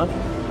full of money.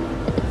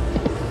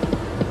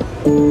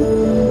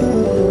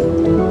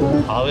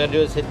 All we gotta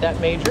do is hit that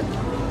major,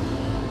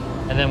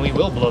 and then we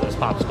will blow this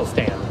popsicle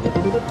stand.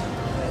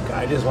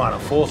 I just want a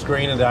full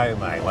screen of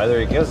dynamite. Whether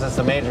it gives us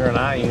a major or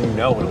not, you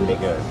know it'll be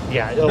good.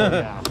 Yeah, oh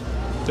yeah.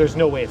 There's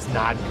no way it's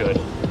not good.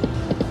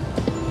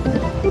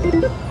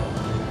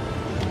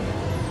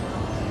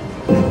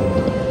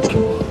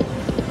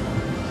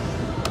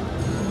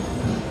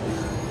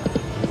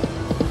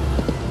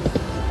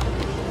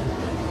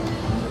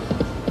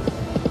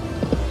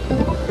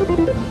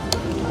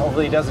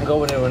 Hopefully it doesn't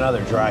go into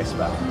another dry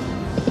spell.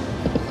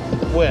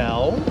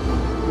 Well,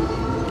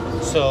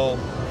 so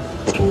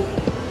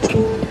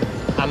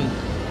I'm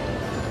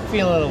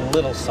feeling a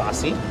little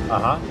saucy.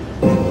 Uh-huh.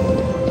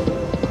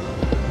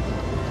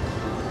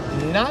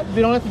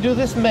 We don't have to do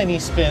this many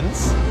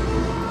spins.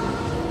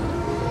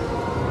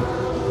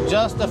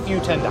 Just a few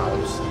 $10.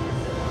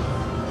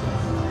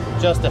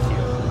 Just a few.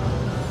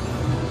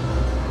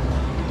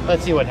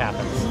 Let's see what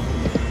happens.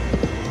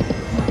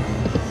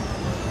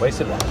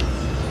 Wasted one.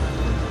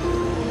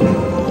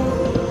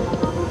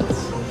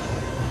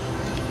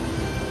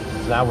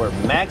 So now we're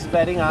max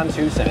betting on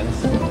 2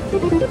 cents.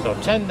 So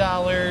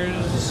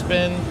 $10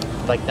 spin,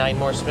 like 9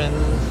 more spins.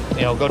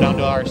 You know, go down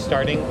to our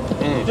starting,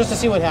 just to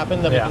see what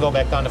happened. Then we Yeah. can go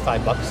back down to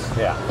 $5.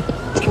 Yeah.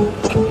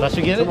 Unless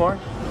we get 2 it. more.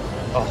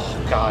 Oh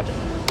God.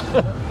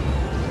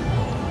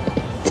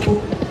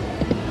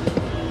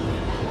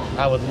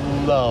 I would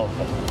love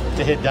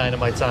to hit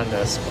dynamites on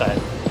this, but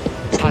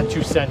on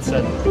 2 cents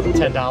and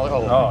 $10.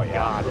 Oh yeah.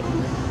 God.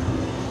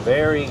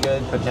 Very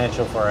good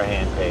potential for a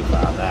hand pick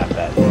on that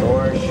bet,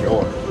 for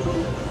sure.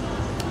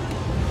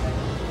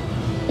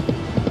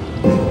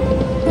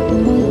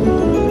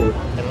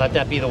 And let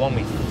that be the one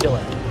we fill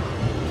it.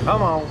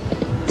 Come on.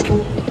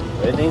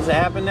 It needs to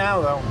happen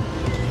now, though.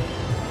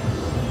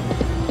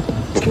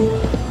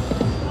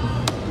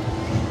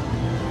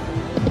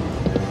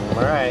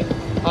 All right.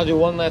 I'll do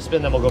one last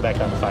spin, then we'll go back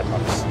down to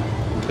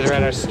 $5. We're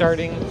at our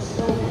starting.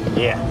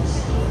 Yeah.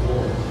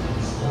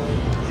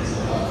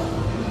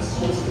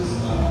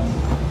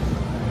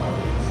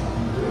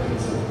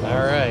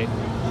 All right.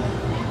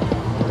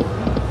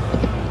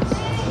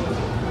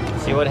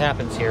 See what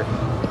happens here.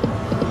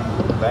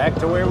 Back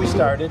to where we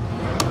started.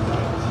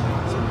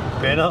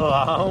 It's been a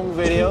long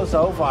video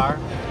so far.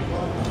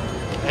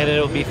 And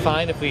it'll be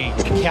fine if we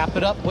cap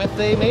it up with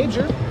a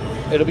major.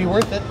 It'll be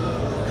worth it.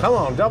 Come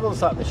on, double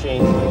this up,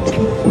 machine.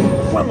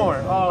 One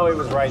more. Oh, it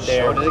was right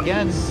there. Showed it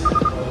again.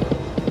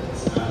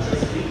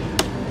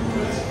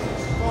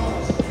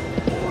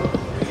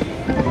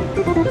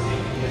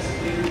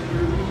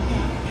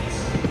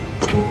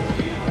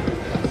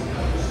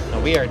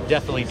 Now, we are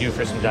definitely due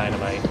for some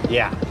dynamite.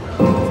 Yeah.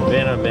 It's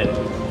been a minute.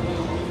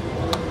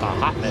 A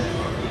hot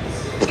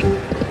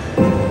minute.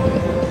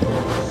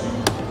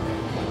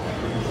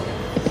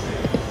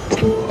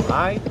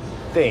 I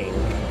think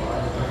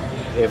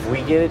if we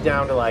get it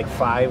down to like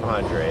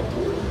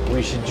 500,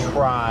 we should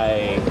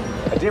try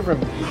a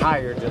different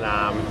higher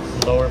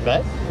denom, Lower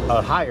bet?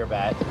 a higher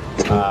bet.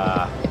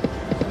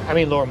 I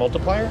mean lower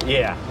multiplier?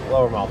 Yeah,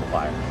 lower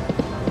multiplier.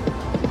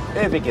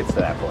 If it gets to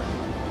that point.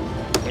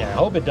 Yeah, I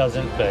hope it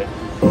doesn't, but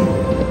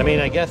I mean,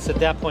 I guess at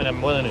that point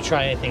I'm willing to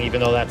try anything, even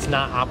though that's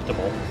not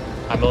optimal.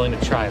 I'm willing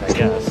to try it, I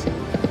guess.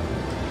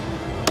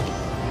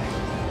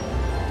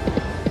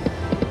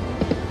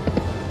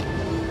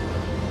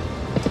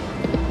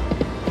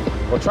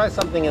 We'll try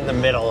something in the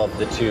middle of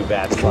the two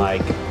bets,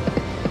 like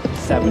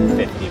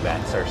 750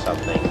 bets or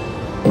something.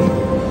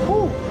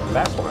 Whew,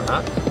 fast one,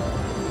 huh?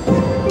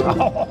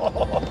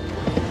 Oh.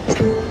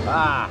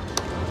 Ah.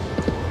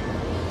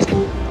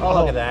 Oh,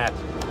 look at that.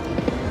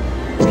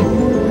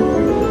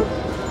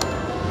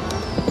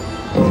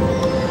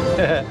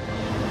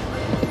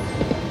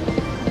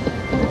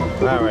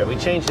 All right, we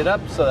changed it up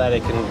so that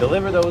it can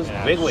deliver those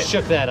Yeah, big wins.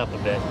 shook that up a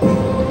bit.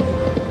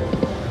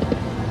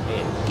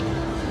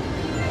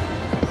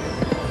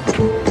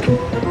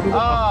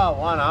 Oh,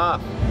 one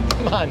off.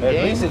 Come on, At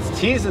game. least it's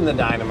teasing the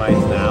dynamites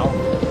now.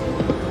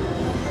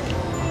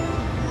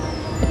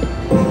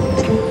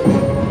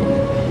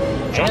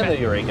 And the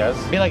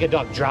Eurekas. Be like a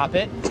dog. Drop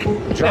it.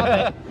 Drop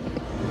it.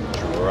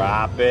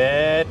 Drop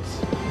it.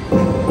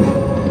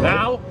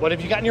 Now, What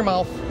have you got in your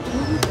mouth?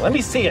 let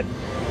me see it.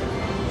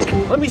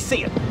 Let me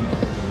see it.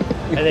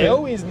 And they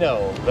always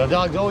know. The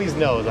dogs always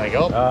know. Like,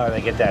 oh, Oh,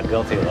 they get that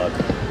guilty look.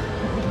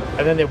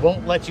 and then they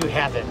won't let you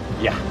have it.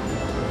 Yeah.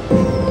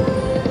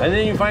 And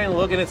then you finally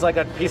look and it's like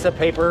a piece of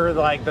paper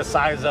like the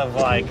size of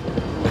like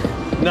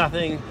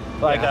nothing,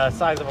 like Yeah. a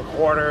size of a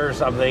quarter or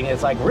something.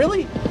 It's like,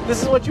 really?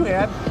 This is what you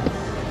had?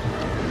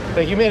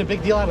 Like, you made a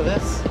big deal out of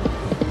this.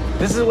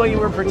 This is what you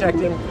were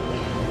protecting?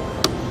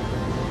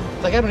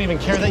 It's like, I don't even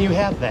care that you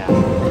have that.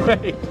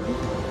 Right.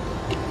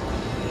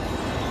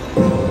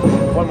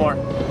 One more.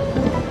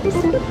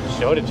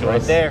 Showed it to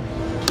Right us. there.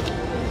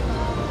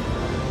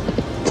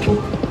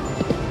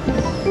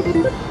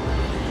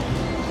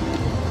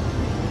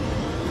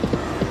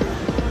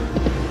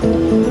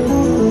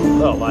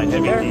 Oh, line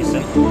Should should be be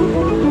decent.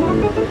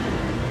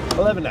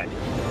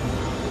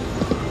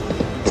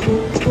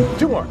 1190.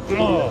 Two more.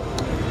 Oh,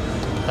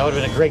 that would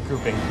have been a great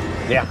grouping.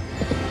 Yeah.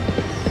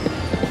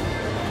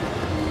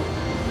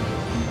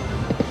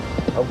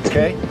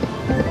 Okay.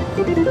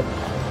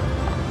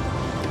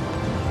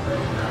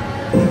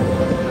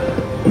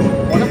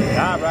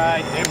 All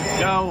right, there we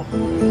go.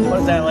 What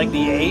is that, like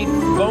the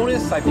 8th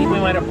bonus? I think we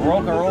might have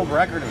broke our old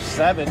record of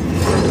 7.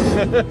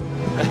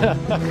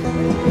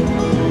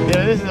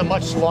 Yeah, this is a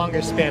much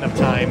longer span of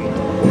time.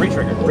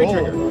 Re-trigger,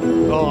 re-trigger.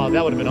 Oh,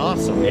 that would have been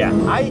awesome. Yeah,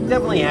 I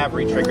definitely have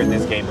re-triggered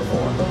this game before.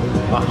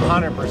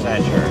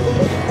 100%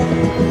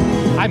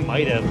 sure. I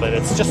might have, but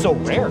it's just so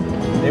rare.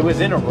 It was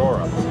in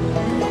Aurora.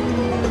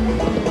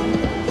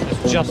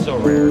 It's just so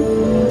rare.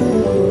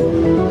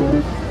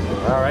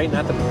 All right,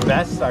 not the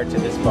best start to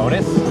this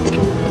bonus.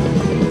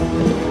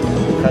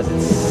 Because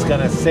it's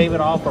gonna save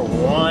it all for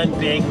one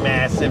big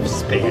massive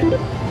spin.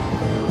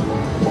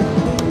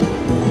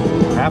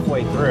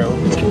 Halfway through.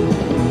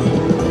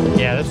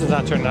 Yeah, this is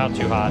not turning out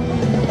too hot.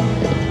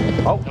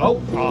 Oh,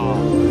 oh.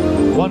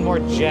 Oh, one more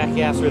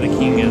jackass where the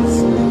king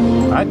is.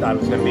 I thought it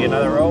was gonna be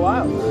another roll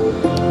out.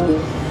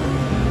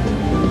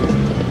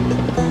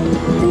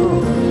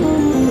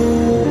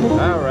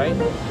 All right,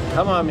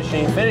 come on,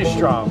 machine, finish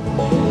strong.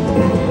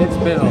 It's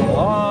been a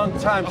long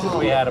time since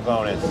we had a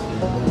bonus.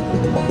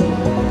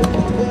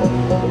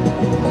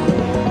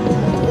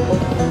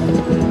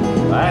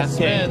 Last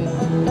spin. game.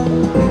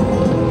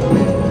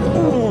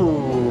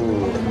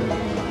 Ooh.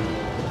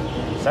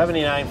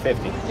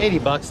 $79.50. 80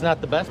 bucks,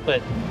 not the best,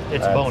 but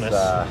it's That's, bonus.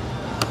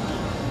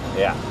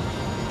 Yeah.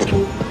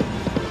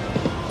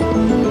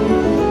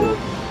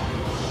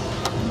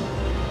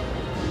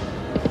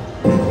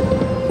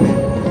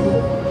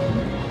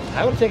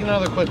 I would take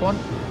another quick one.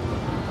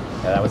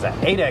 Yeah, that was an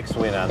 8x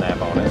win on that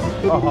bonus.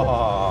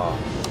 Oh.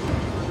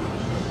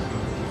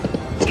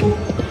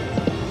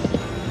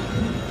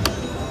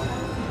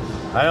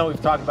 I know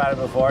we've talked about it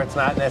before. It's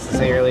not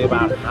necessarily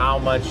about how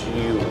much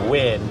you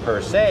win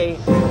per se.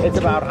 It's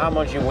about how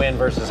much you win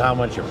versus how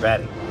much you're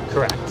betting.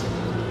 Correct.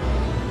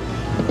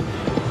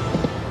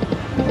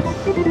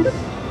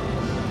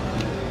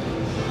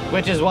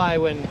 Which is why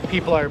when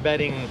people are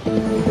betting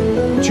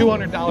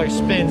 $200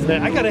 spins,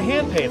 then I got a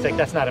hand pay. It's like,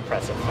 that's not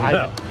impressive.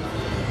 No.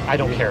 I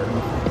don't care.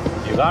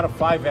 You got a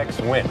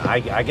 5x win.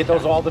 I get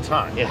those all the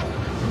time.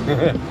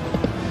 Yeah.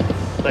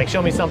 Like,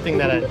 show me something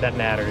that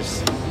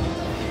matters.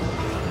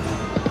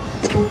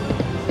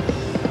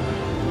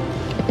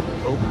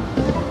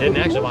 Oh, didn't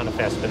actually want to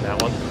fast spin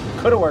that one.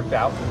 Could have worked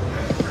out.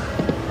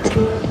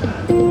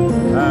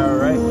 All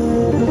right.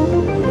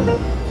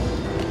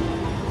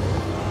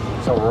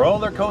 So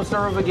roller coaster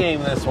of a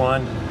game, this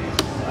one.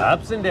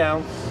 Ups and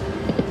downs.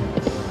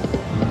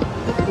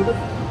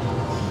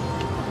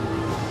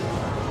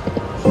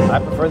 I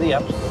prefer the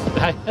ups.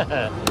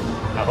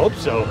 I hope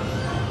so.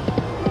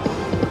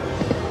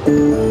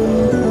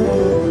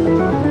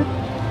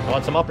 I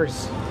want some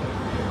uppers.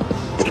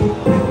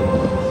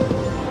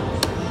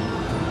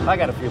 I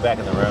got a few back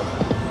in the room.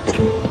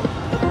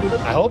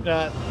 I hope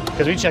not,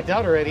 because we checked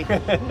out already.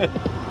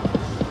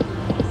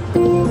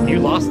 You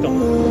lost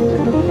them.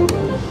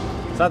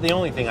 It's not the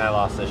only thing I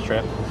lost this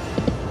trip.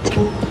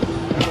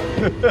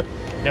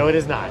 No, it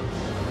is not.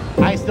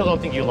 I still don't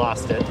think you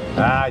lost it.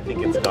 I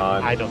think it's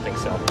gone. I don't think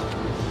so.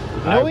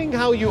 Knowing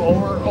how you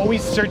are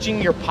always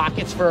searching your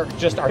pockets for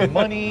just our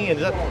money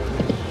and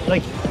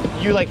like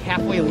you like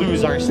halfway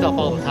lose our stuff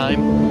all the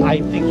time, I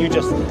think you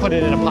just put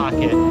it in a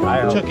pocket,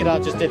 took it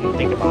out, just didn't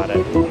think about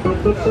it.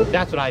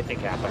 That's what I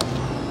think happened.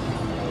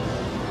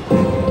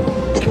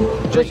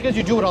 Just because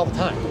you do it all the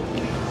time.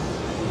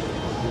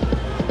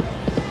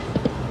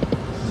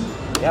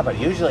 Yeah, but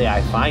usually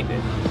I find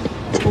it.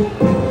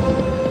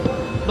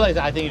 But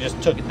I think you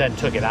just took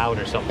it out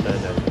or something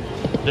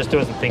and just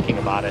wasn't thinking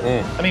about it.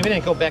 I mean, we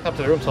didn't go back up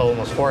to the room till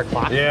almost 4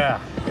 o'clock.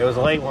 Yeah, it was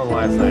a late one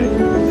last night.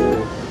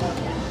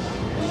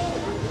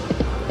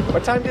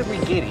 What time did we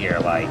get here?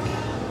 Like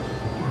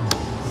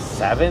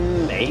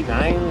 7, 8,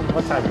 9?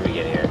 What time did we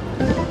get here?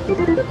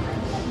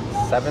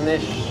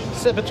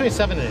 7-ish? Between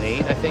 7 and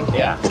 8, I think.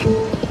 Yeah.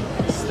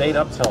 Stayed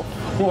up till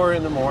 4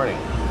 in the morning.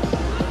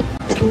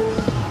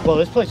 Well,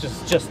 this place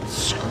was just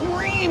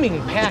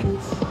screaming packed.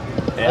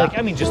 Yeah. Like,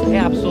 I mean, just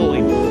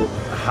absolutely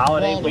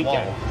Holiday wall to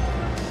weekend. wall.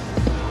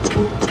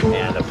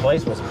 And the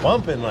place was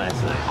bumping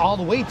last night. All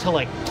the way till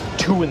like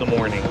 2 in the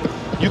morning.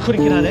 You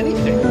couldn't get on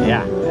anything.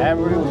 Yeah,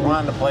 everyone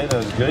wanted to play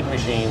those good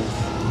machines.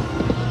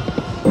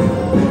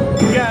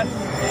 Yes,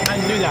 I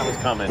knew that was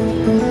coming.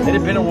 It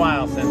had been a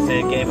while since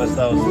they gave us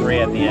those 3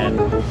 at the end.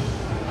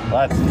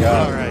 Let's go.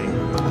 All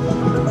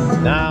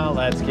right. Now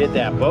let's get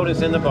that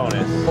bonus in the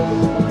bonus.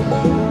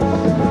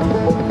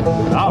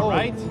 All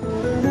right.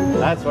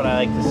 That's what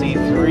I like to see.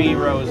 3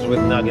 rows with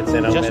nuggets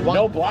in them. Just and one-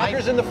 no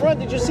blockers in the front.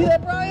 Did you see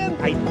that, Brian?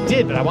 I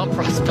did, but I want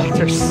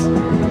prospectors.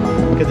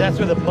 Because that's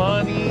where the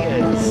money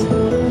is.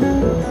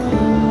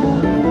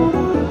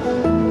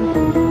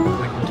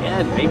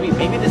 Again,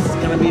 maybe this is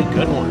going to be a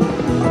good one.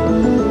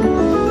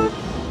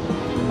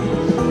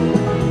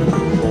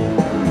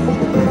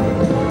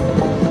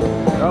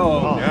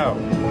 Oh,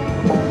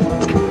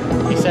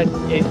 no. He said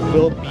it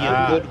will be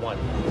a good one.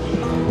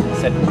 I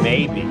said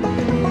maybe.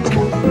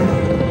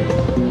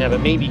 Yeah,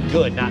 but maybe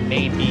good, not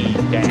maybe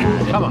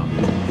bad. Come on.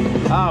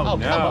 Oh, Oh,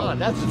 no. come on.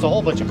 That's just a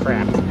whole bunch of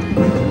crap.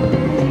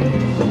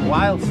 The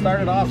Wild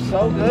started off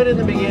so good in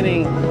the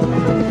beginning.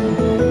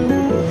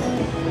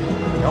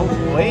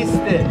 Don't waste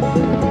it.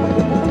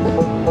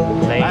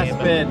 Last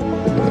spin.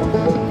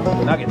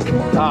 Nuggets.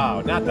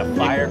 Oh, not the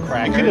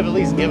firecracker. You could have at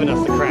least given us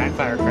the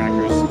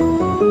firecrackers.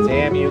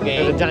 Damn you, Or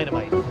game. the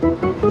dynamite.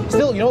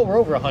 Still, you know what? We're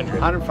over 100.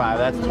 105.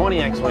 That's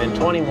 20x win.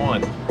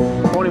 21.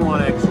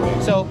 21x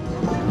win. So,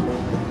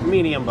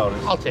 Medium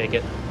bonus. I'll take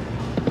it.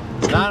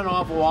 Not an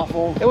awful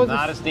waffle. It wasn't-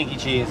 Not a stinky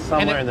cheese.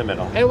 Somewhere in the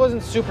middle. And it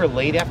wasn't super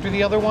late after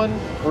the other one.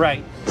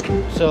 Right.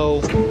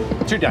 So,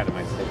 2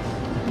 dynamites.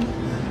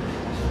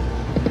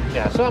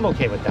 yeah, so I'm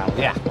okay with that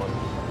Yeah. last one.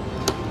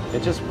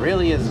 It just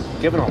really is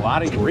giving a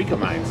lot of Eureka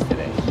mines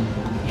today.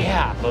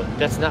 Yeah, but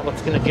that's not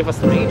what's going to give us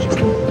the major.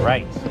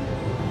 Right.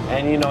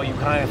 And you know, you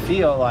kind of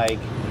feel like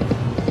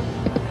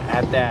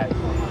at that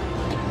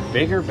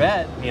bigger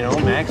bet, you know,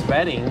 max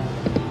betting,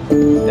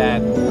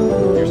 that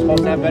you're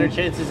supposed to have better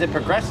chances at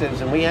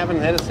progressives, and we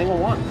haven't hit a single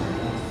one.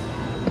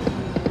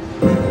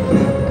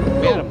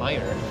 We had a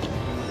minor.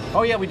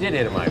 Oh yeah, we did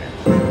hit a minor.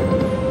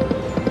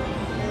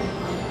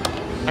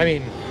 I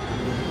mean,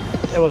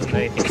 it wasn't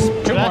anything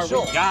 2 more.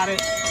 special. We got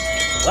it.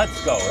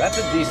 Let's go. That's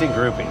a decent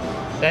grouping.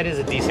 That is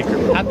a decent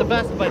group. Not the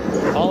best, but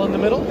all in the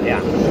middle.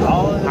 Yeah.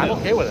 All in the I'm middle.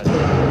 okay with it.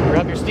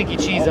 Rub your stinky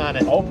cheese on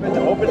it.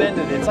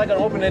 Open-ended. It's like an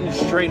open-ended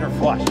straight or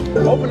flush.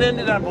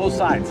 Open-ended on both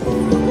sides.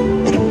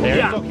 There's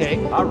Yeah.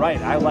 okay. All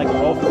right. I like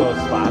both of those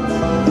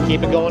spots.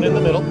 Keep it going in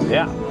the middle.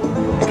 Yeah.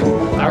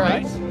 All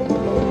right.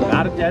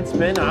 Not a dead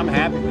spin. I'm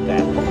happy with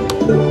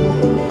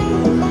that.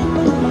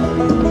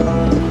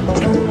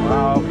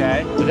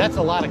 Okay. But that's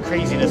a lot of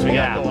craziness we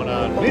Yeah. got going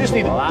on. We just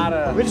need A lot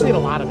of. We just need a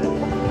lot of it.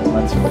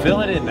 Let's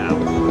fill it in now.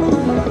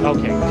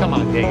 Okay, come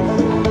on, Dave.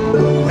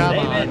 Come Save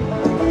on. it.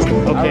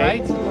 Okay. All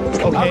right.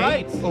 Okay. All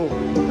right. Ooh.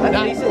 That's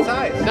Not- decent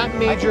size. Not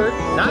major.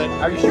 Not.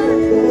 but Are you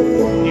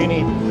sure? you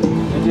need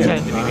do. 10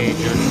 to be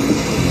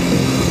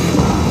major.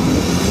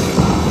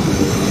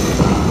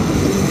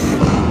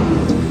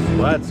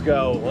 Let's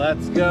go.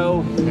 Let's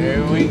go.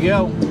 Here we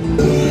go.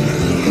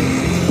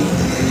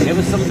 Give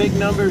us some big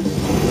numbers.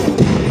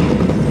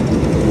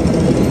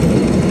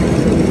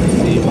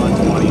 See,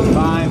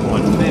 125,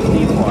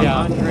 150, 400.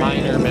 Yeah,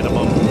 minor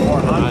minimum.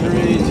 400,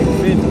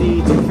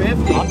 250,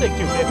 250. I'll take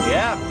 250.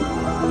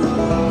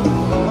 Yeah.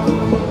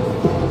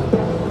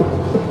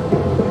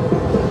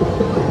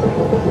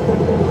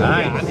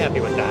 Nice. Yeah, I'm happy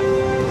with that.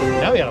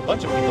 Now we got a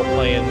bunch of people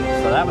playing.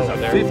 So that was a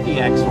over there.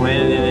 50x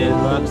win, and it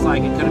looks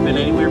like it could have been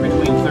anywhere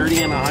between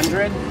 30 and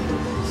 100.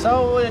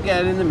 So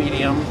again, in the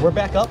medium. We're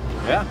back up.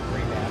 Yeah.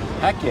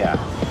 Heck yeah.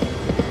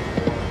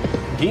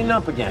 Heating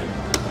up again.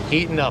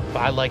 Heating up.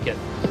 I like it.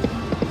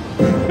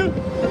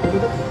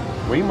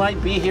 We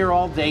might be here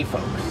all day,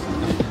 folks.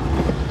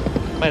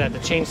 Might have to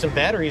change some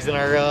batteries in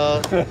our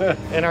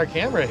in our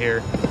camera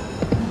here.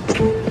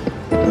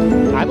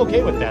 I'm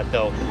okay with that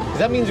though, because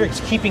that means it's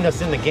keeping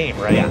us in the game,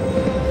 right? Yeah.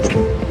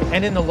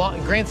 And in the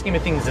grand scheme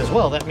of things as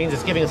well, that means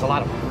it's giving us a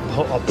lot of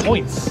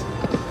points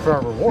for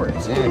our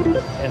rewards and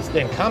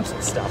comps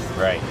and stuff.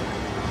 Right.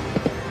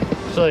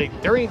 So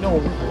like, there ain't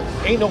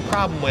no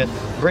problem with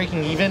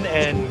breaking even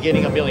and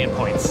getting 1,000,000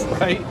 points.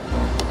 Right.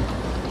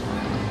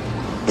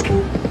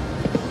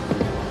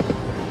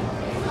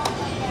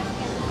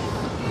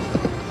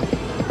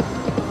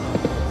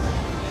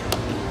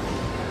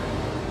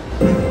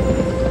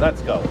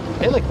 Let's go.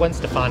 They like Gwen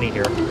Stefani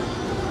here.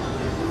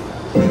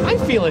 I'm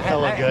feeling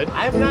hella good.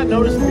 I have not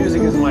noticed the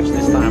music as much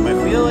this time. I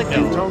feel like No.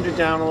 you've toned it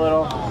down a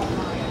little.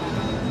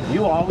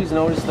 You always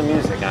notice the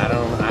music. I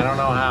don't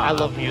know how. I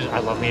love music. I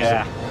love music.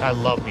 Yeah. I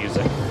love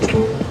music.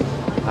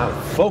 I'm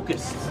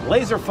focused,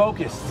 laser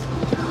focused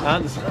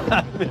on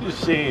the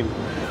machine.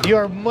 You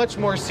are much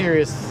more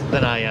serious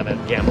than I am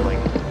at gambling.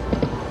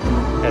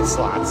 At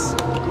slots.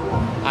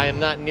 I am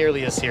not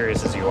nearly as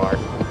serious as you are.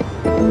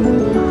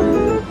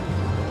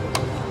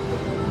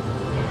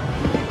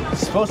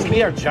 It's supposed to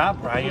be our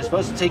job, Brian. You're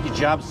supposed to take your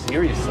job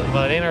seriously.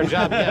 Well, it ain't our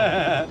job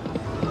yet.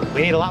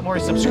 We need a lot more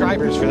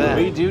subscribers for that.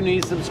 We do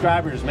need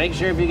subscribers. Make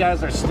sure if you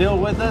guys are still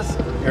with us,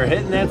 you're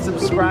hitting that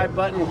subscribe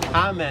button,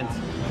 comment.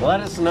 Let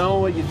us know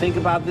what you think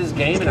about this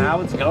game and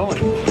how it's going.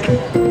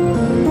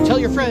 Tell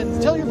your friends,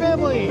 tell your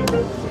family.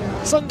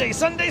 Sunday,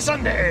 Sunday,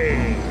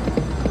 Sunday.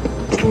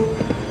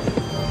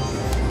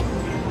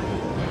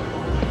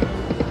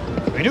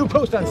 We do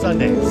post on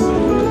Sundays.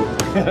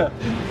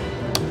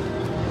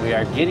 We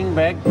are getting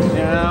back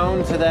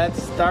down to that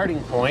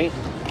starting point.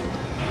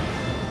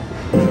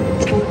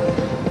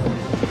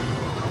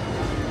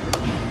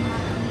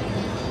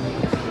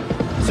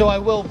 So I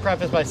will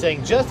preface by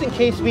saying, just in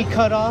case we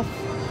cut off,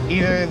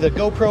 either the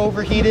GoPro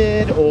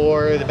overheated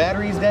or the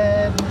battery's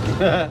dead.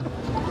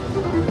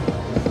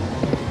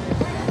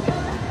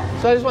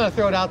 So I just want to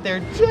throw it out there,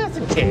 just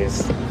in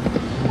case.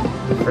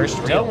 First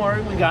reel. Don't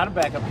worry, we got a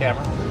backup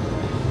camera.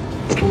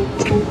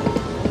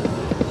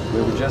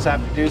 We would just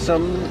have to do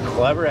some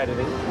clever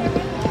editing.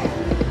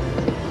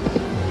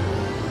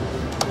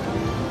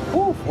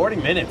 Whew, 40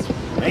 minutes,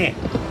 man.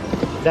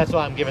 That's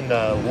why I'm giving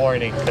the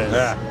warning,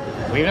 because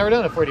we've never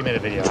done a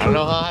 40-minute video. I don't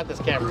know how hot this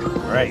camera is.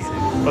 Right.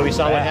 But we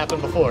saw what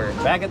happened before.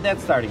 Back at that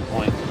starting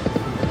point.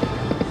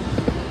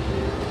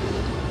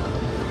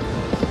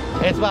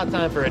 It's about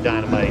time for a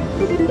dynamite.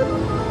 It's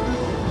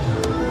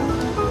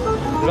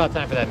about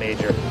time for that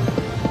major.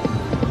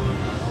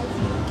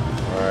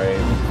 All right,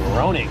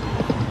 groaning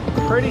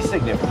pretty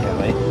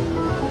significantly.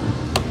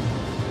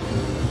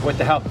 With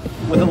a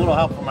little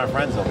help from my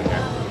friends over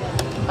here.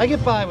 I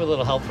get by with a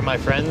little help from my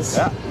friends.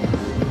 Yeah.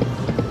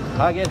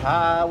 I get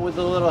high with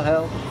a little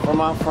help from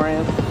my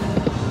friend.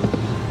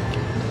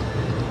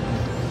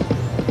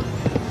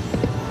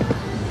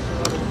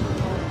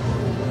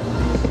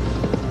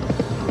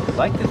 I'd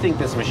like to think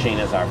this machine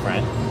is our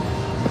friend.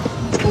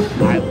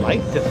 I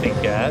like to think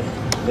that.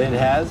 It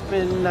has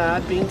been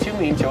not being too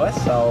mean to us,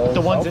 so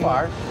The ones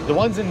far. the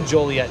ones in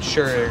Joliet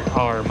sure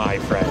are my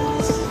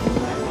friends.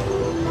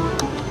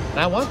 And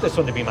I want this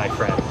one to be my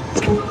friend.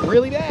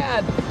 Really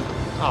bad.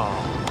 Oh.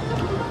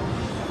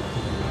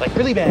 Like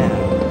really bad.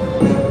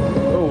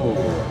 Ooh.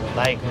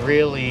 Like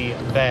really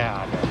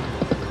bad.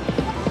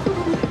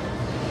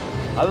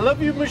 I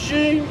love you,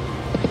 machine.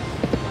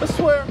 I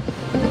swear.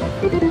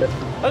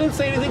 I didn't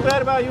say anything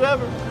bad about you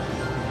ever.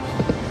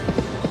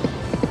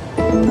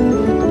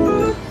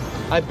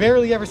 I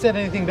barely ever said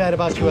anything bad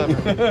about you ever.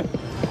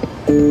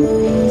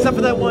 Except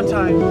for that one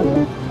time.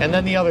 And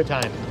then the other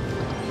time.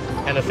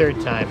 And the third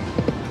time.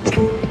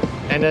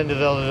 And then to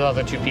those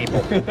other two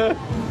people.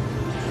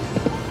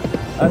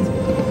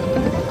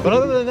 But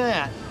other than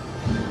that,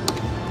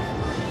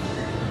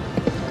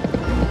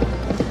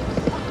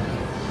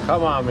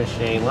 Come on,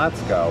 machine.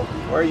 Let's go.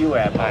 Where are you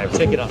at, all right, boss?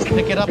 pick it up,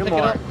 pick it up, Two pick more.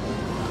 it up.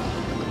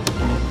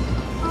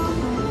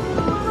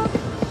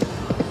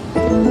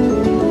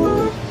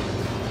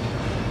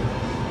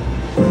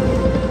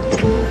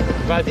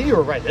 But I think you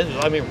were right. This is,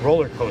 I mean,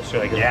 roller coaster.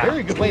 Like, it's Yeah. a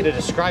very good way to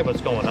describe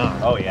what's going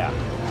on. Oh, yeah.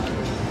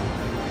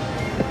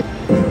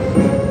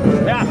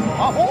 Yeah,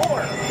 a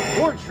whore.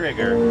 4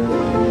 trigger.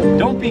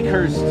 Don't be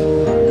cursed.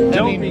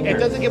 Don't be it cursed.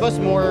 doesn't give us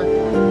more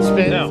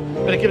spins, No.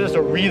 but it gives us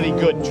a really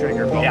good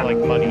trigger, but Yeah. like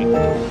money.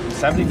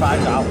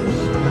 $75.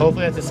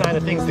 Hopefully that's a sign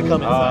of things to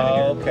come inside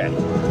of here.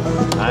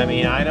 Okay. I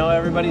mean, I know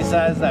everybody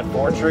says that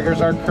 4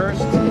 triggers are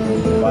cursed,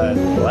 but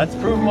let's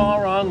prove them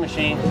all wrong,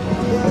 machine.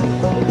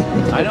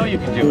 I know you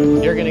can do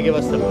it. You're gonna give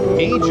us the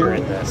major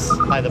in this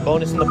by the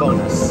bonus and the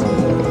bonus.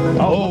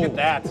 Oh, look at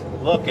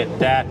that. Look at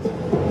that.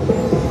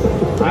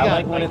 I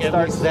like when it at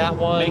starts least that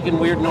one, making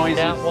weird noises.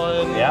 that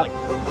one, Yeah. like-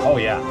 Oh,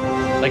 yeah.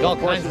 like all Of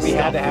course, kinds of we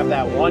stuff. had to have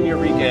that one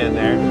Eureka in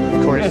there.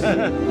 Of course,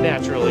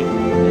 naturally.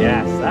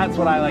 Yes, that's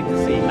what I like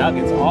to see.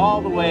 Nuggets all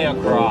the way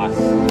across.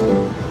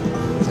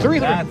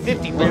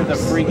 350 That's where the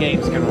bucks free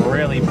games can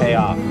really pay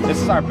off.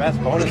 This is our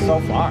best bonus so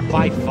far.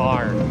 by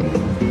far.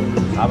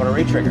 How about a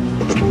re-trigger?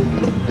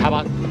 How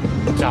about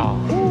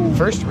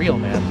first reel,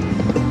 man?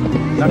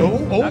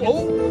 Nuggets.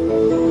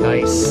 Oh,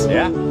 nice.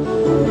 Yeah.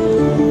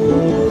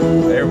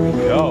 There we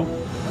go.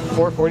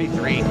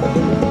 443.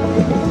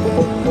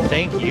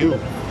 Thank you.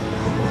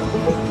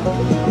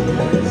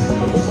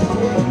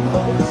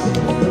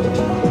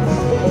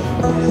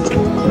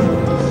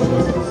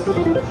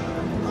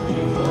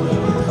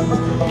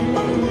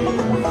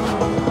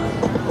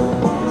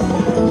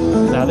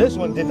 Now this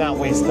one did not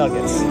waste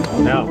nuggets.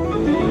 No.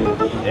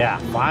 Yeah,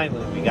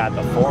 finally we got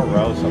the 4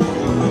 rows of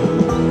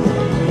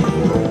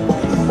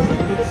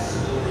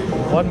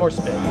One more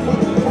spin.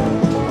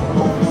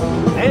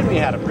 And we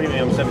had a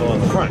premium symbol in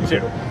the front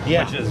too.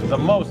 Yeah. Which is the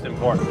most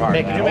important part.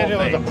 Man, of can that you imagine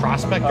whole it was a thing.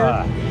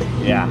 prospector?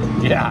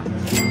 Yeah.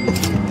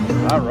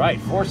 All right,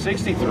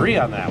 463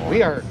 on that one.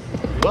 We are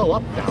well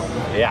up now.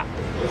 Yeah.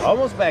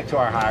 Almost back to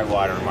our high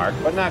water mark,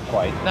 but not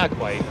quite. Not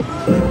quite.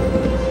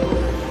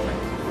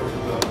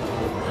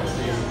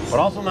 But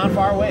also not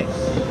far away.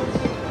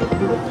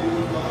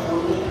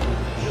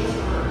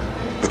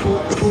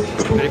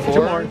 Ready for 2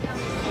 more.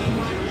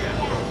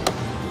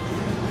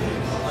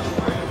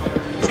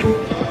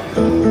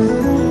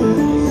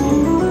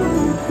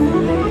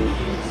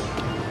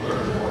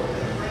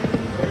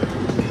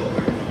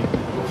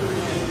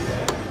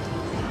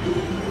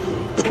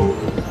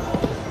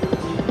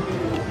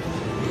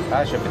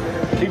 Gosh, if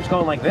it keeps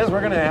going like this,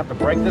 we're gonna have to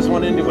break this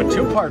one into a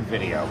 2-part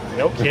video.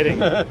 No kidding.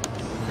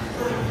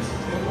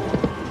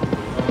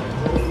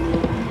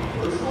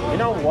 You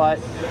know what?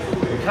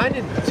 We kind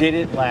of did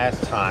it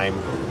last time.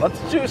 Let's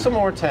do some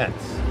more 10s.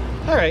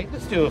 All right,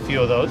 let's do a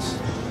few of those.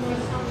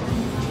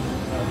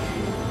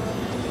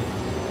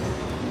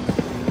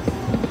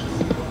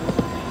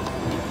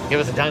 Give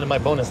us a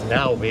dynamite bonus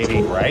now,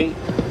 baby. Right?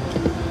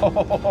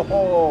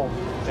 Oh,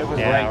 it was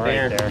Yeah,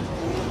 right there.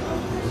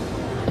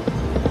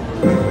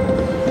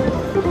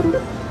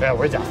 Yeah,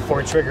 where's that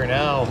 4 trigger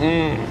now?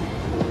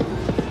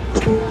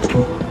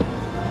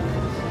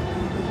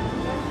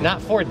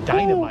 Not 4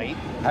 dynamite.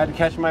 I had to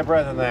catch my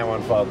breath on that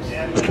one, folks.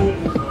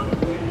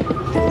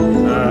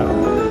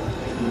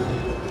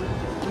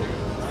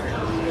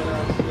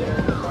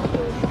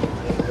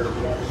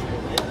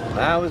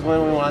 That was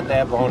when we want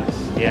that bonus.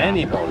 Yeah.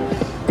 Any bonus.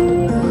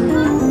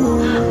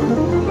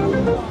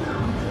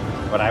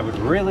 But I would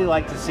really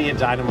like to see a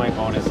dynamite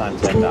bonus on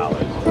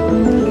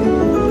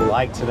 $10.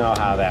 Like to know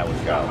how that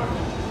would go.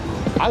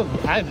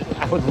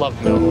 I would love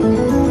to know.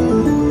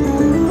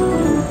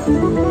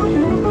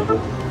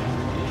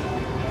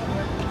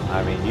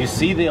 I mean, you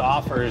see the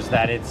offers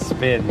that it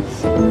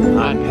spins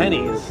on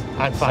pennies.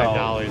 On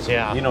 $5,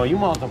 yeah. You know, you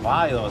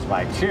multiply those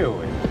by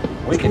 2,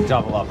 and we can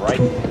double up right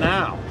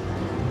now.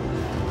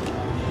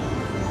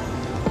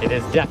 It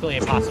is definitely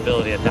a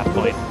possibility at that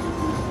point.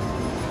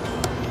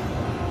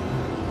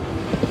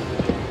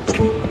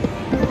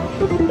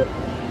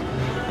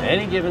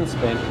 Any given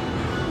spin,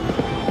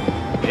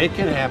 it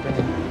can happen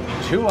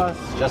to us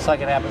just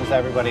like it happens to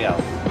everybody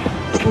else.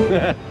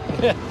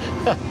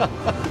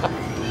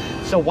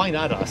 So why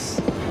not us?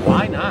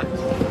 Why not?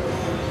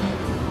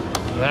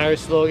 Isn't that our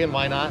slogan?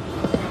 Why not?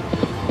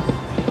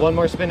 One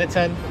more spin at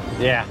 10,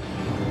 Yeah.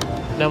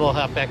 then we'll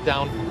hop back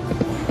down.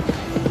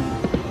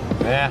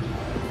 Yeah.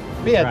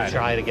 We had Tried to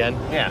try it again.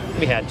 Yeah.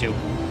 We had to.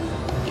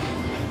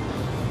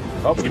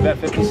 Oh, you bet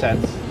 50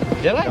 cents.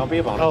 Did I? Don't be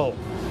a bonus. Oh.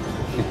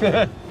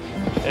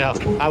 Yeah,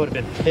 I would have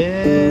been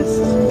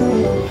pissed.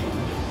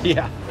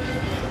 Yeah.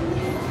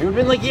 You would have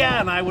been like,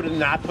 yeah, and I would have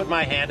not put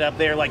my hand up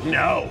there like,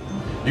 no,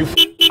 you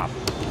up.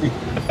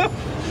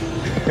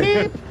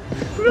 Beep.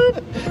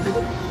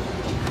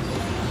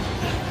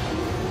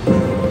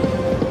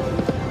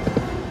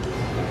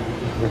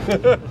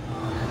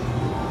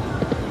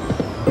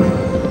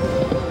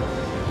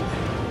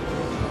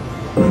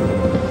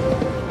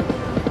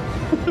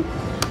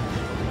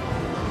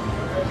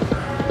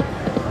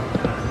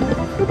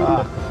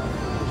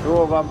 Two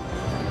of them.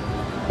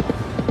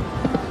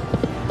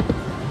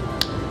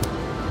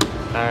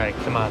 All right,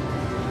 come on.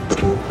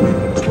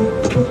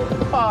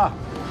 Ah.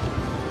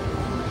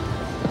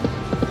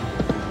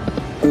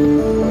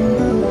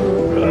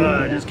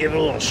 Just give it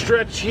a little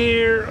stretch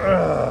here.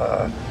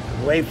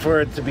 Wait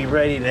for it to be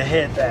ready to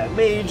hit that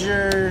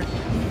major.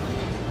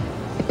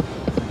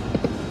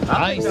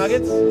 I'll take Nice.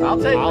 nuggets. I'll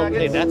take I'll nuggets.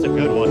 say that's a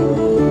good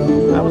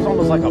one. That was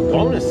almost like a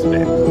bonus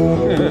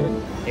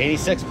spin.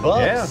 86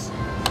 bucks.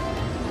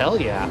 Yeah. Hell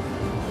yeah.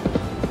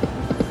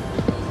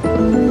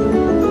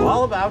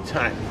 All about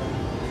time.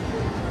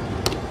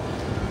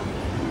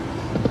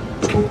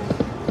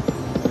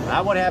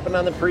 Not what happened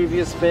on the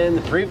previous spin,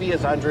 the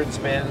previous 100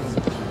 spins.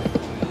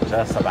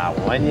 Just about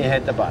when you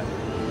hit the button.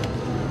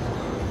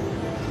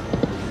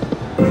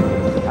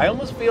 I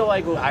almost feel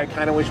like I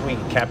kind of wish we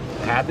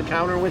had the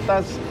counter with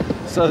us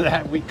so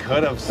that we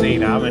could have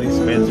seen how many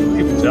spins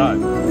we've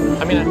done.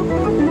 I mean,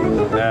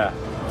 Yeah.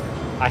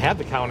 I have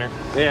the counter.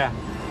 Yeah.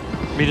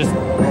 We just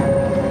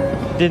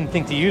didn't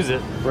think to use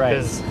it. Right.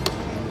 Because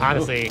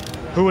honestly,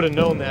 who would have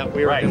known that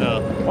we were Right.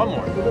 gonna? One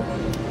more.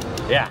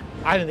 Yeah.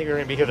 I didn't think we were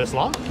gonna be here this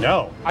long.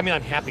 No. I mean,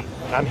 I'm happy.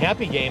 I'm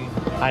happy, game.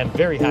 I am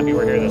very happy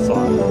we're here this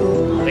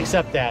long.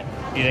 Except that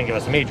you didn't give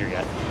us a major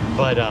yet,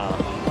 but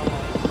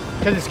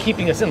because it's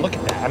keeping us in. Look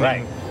at that. I mean,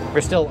 Right.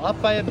 we're still up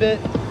by a bit.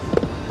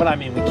 But I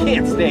mean, we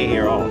can't stay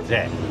here all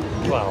day.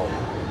 Well,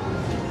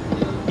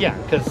 yeah,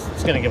 because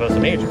it's gonna give us a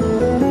major.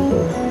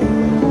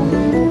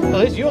 At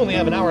least you only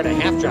have an hour and a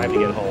half drive to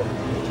get home.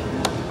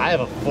 I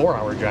have a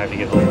 4-hour drive to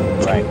get home.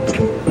 Right.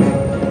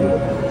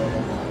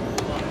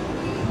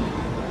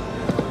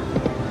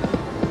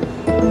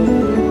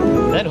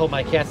 Then hope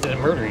my cats didn't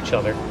murder each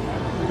other.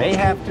 May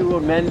have to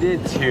amend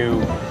it to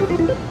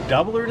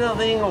double or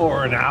nothing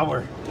or an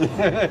hour.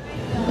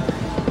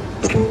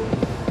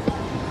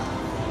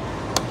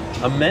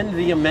 Amend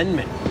the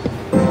amendment.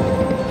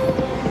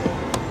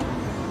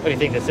 What do you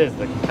think this is?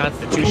 The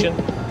Constitution?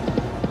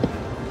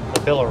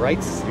 The Bill of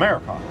Rights?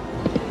 America.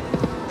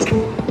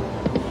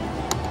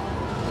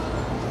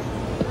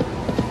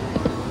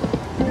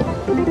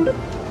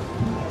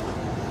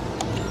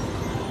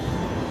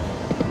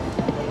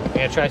 I'm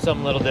gonna try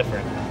something a little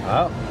different.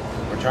 Oh,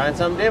 we're trying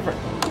something different.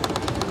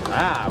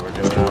 Ah, we're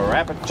doing a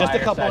rapid fire Just a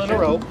couple in a session.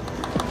 row,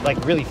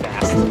 like really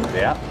fast.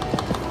 Yeah.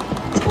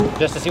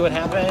 Just to see what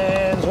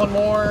happens. One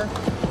more.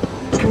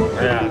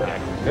 Yeah.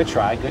 Okay. Good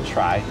try, good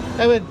try.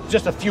 I would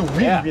just a few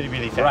really, Yeah. really,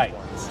 really fast Right.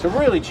 ones. To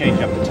really change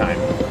up the time.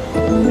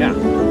 Yeah.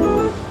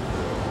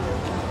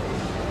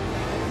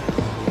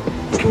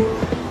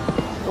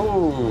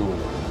 Ooh.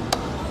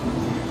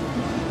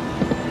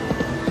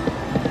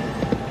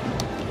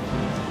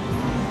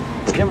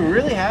 Yeah, we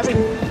really haven't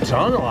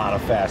done a lot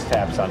of fast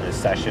taps on this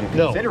session,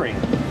 No. considering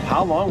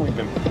how long we've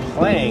been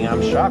playing.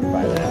 I'm shocked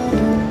by that.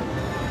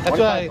 That's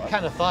what I 25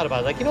 kind of thought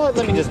about. Like, you know what?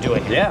 Let me just do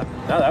it. Yeah,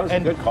 no, that was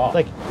And a good call.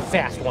 like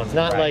fast ones,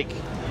 not Right. like,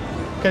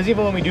 because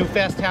even when we do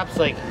fast taps,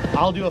 like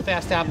I'll do a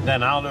fast tap,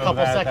 Then I'll do a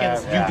couple fast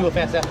seconds, tap, yeah. you do a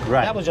fast tap.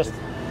 Right. That was just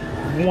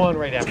one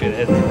right after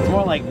it. It's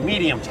more like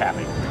medium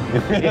tapping.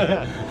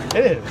 Yeah,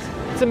 it is.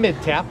 It's a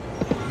mid tap.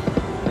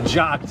 A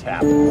jog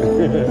tap.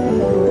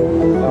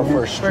 Oh, for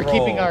a We're stroll.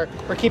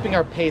 keeping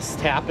our pace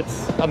tap.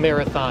 It's a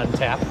marathon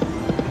tap.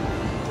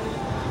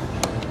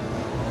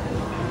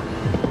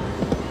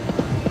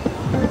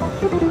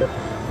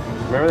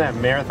 Remember that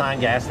marathon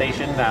gas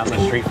station down the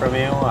street from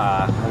you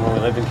when we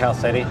lived in Cal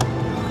City?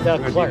 That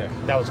We was would Clark. do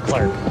that. That was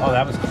Clark. Oh,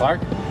 that was Clark?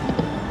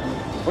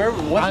 Where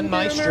wasn't On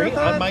my there a street,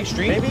 marathon? on my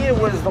street. Maybe it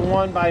was the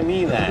one by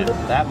me then.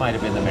 That might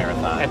have been the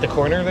marathon. At the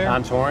corner there.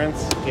 On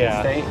Torrance Yeah.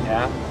 State?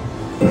 Yeah.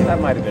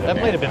 That might have been a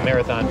That might have been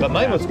marathon, but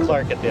mine Yeah. was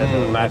Clark at the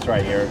end. That's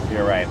right.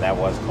 You're right. That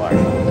was Clark.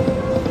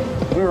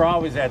 We were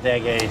always at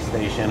that gas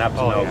station, up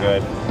to Oh, no yeah.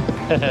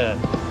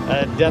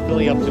 good.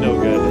 Definitely up to no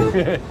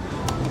good.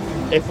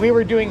 If we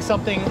were doing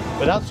something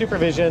without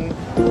supervision,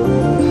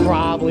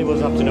 probably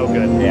was up to no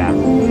good. Yeah.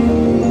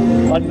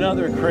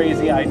 Another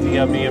crazy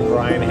idea me and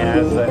Brian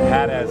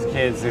had as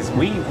kids is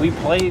we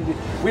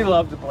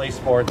loved to play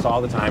sports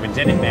all the time. It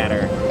didn't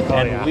matter. Oh,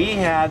 and yeah. we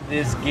had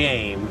this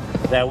game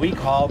that we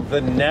called the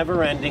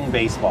never-ending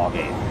baseball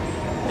game.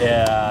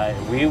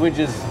 We would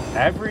just,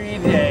 every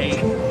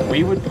day,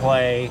 we would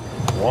play,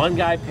 one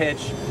guy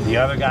pitch, the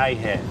other guy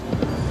hit.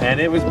 And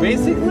it was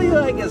basically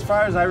like, as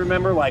far as I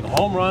remember, like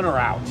home run or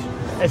out.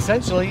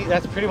 Essentially,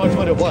 that's pretty much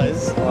what it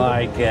was.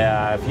 Like,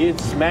 if you'd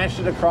smashed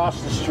it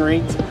across the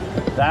street,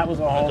 that was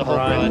a home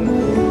run.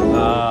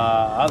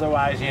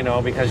 Otherwise,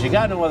 because you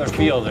got no other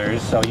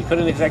fielders, so you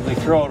couldn't exactly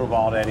throw the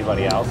ball to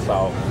anybody else.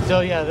 So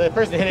yeah, the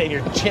person hit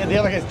it and the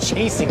other guy's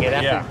chasing it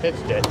after Yeah. he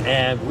pitched it.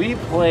 And we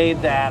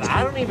played that,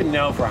 I don't even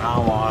know for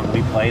how long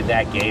we played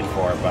that game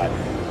for, but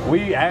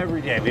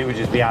every day we would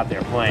just be out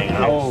there playing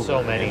over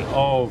so many. and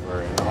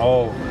over and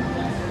over.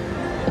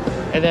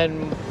 And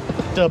then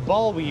the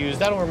ball we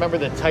used, I don't remember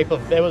the type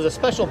of, it was a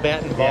special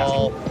bat and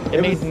ball. It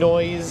It made was-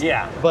 noise.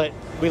 yeah. But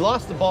we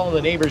lost the ball in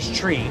the neighbor's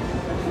tree.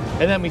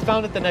 And then we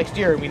found it the next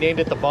year and we named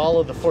it the Ball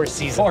of the Four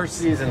Seasons. 4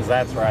 seasons,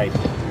 that's right.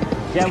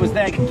 Yeah, it was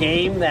that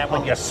game that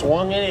when you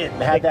swung it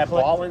had It that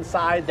clicked. ball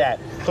inside that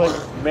Clicked.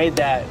 made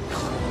that.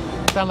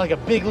 Sounded like a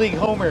big league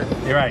homer.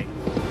 You're right.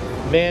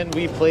 Man,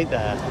 we played the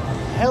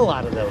hell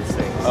out of those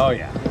things. Oh,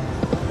 yeah.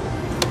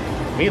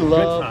 We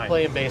love time.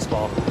 playing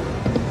baseball.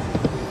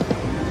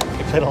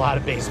 We played a lot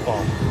of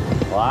baseball.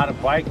 A lot of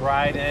bike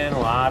riding, a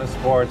lot of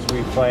sports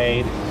we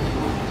played.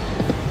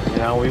 You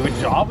know,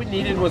 all we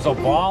needed was a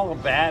ball, a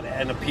bat,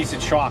 and a piece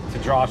of chalk to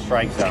draw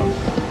strike zone.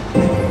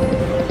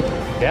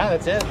 Yeah,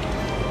 that's it.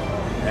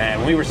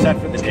 And we were set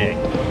for the day.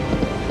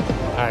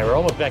 All right, we're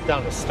almost back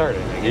down to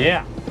starting.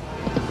 Yeah.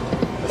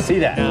 Let's see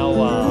that. Now,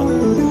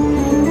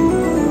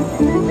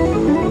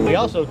 we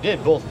also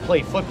did both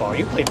play football.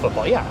 You played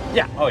football, yeah.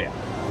 Yeah, oh yeah.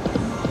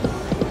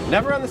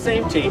 Never on the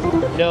same team.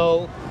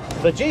 No,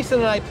 but Jason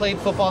and I played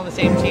football on the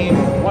same team.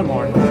 One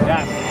more.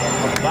 Yeah.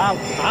 Wow,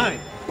 time.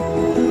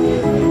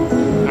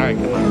 All right,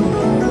 come on.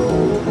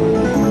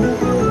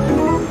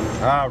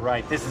 All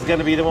right, this is going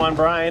to be the one,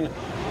 Brian.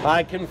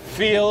 I can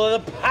feel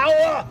the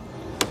power.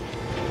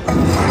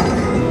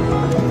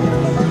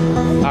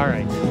 All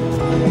right.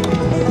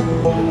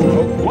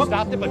 You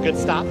stopped it, but good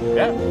stop.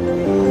 Yeah.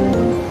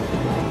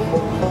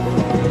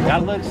 Got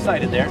a little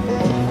excited there.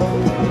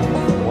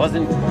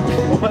 Wasn't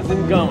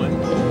going.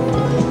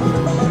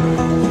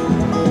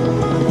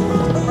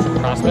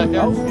 Prospect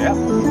out? Oh, yeah.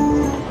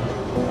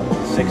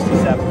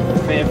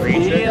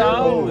 67.50.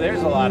 Oh,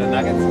 there's a lot of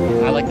nuggets.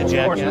 I like the Of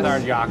course, jackass. with our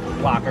jock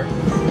blocker.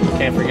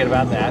 Can't forget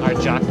about that. Our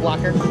jock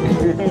blocker.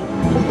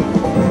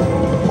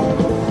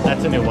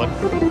 That's a new one.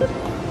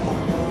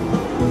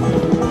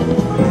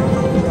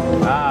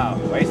 Ah,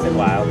 wasted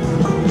wilds.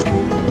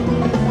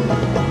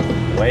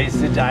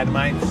 Wasted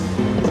dynamites.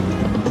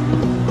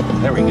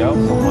 There we go,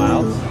 some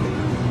wilds.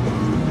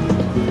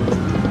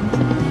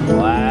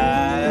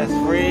 Last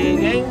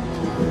freaking.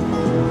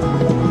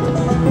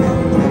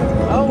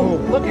 Oh,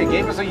 look, it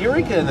gave us a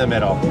Eureka in the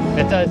middle.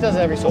 It does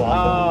every so often.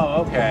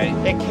 Oh, okay.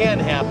 It can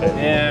happen.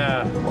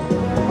 Yeah.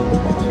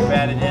 Too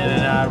bad it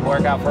didn't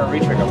work out for a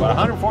retrigger, but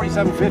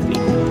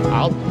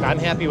 147.50. I'm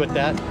happy with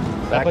that.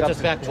 That puts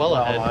us back well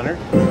ahead. 1200.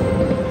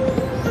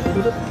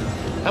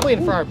 I'm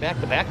waiting for our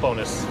back-to-back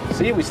bonus.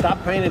 See, we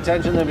stopped paying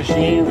attention to the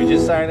machine. We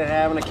just started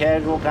having a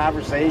casual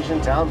conversation,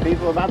 telling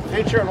people about the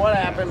future and what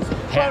happens.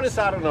 Bonus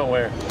out of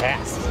nowhere.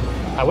 Passed.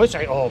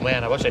 Oh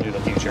man, I wish I knew the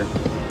future.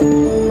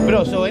 But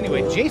no, so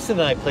anyway, Jason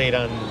and I played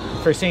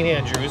for St.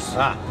 Andrews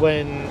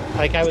when,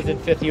 like, I was in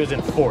 5th, he was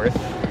in 4th.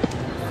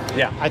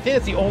 Yeah. I think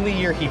it's the only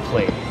year he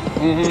played.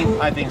 Mm-hmm.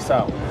 I think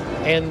so.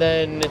 And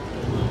then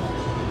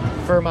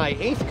for my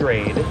 8th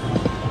grade,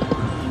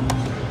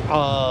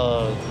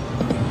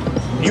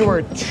 you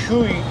were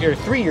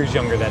 3 years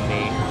younger than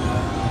me,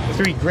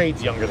 3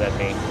 grades younger than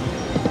me.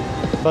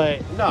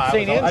 But No, I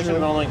St. should have Andrew,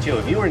 been only 2.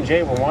 If you and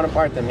Jay were 1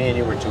 apart, then me and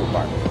you were 2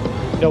 apart.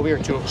 no, we were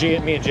 2.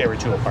 Me and Jay were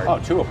 2 apart. Oh,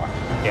 2 apart.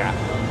 Yeah.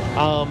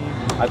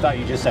 I thought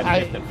you just said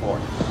 5th and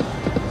 4th.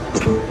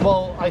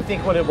 Well, I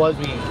think what it was,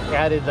 we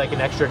added like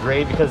an extra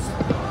grade because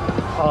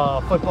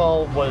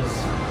football was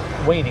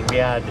waning. We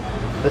had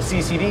the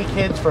CCD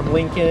kids from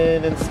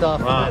Lincoln and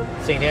stuff, and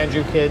then St.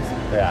 Andrew kids.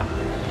 Yeah.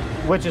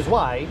 Which is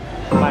why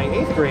my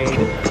 8th grade,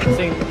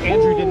 St.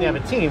 Andrew didn't have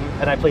a team,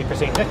 and I played for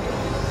St. Victor.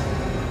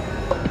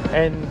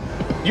 And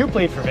you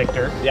played for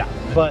Victor. Yeah.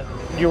 But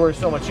you were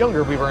so much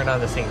younger, we weren't on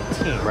the same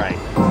team. Right.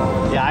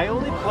 Yeah, I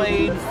only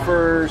played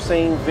for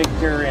St.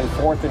 Victor in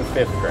 4th and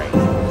 5th grade.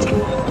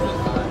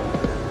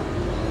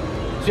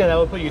 So yeah, that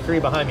would put you 3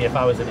 behind me if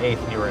I was in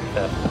 8th and you were in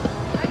 5th.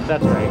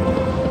 That's right.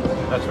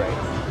 That's right.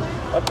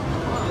 What?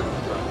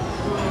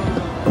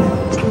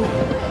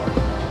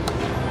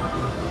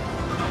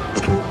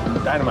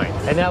 Dynamite.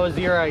 And that was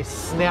the year I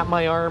snapped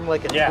my arm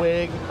like a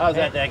twig. I was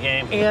at that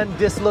game. And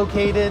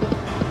dislocated.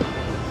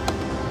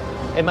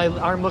 And my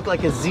arm looked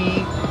like a Z.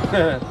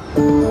 It's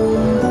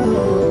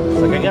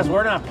like, I guess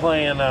we're not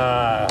playing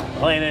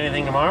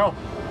anything tomorrow.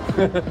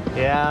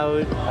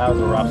 Yeah. That was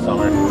a rough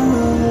summer.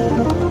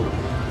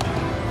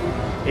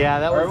 Yeah,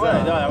 that was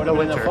no, that would have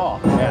been the fall.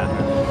 Yeah.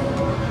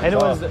 And it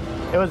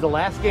was the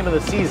last game of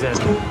the season,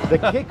 the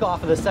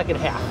kickoff of the second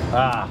half.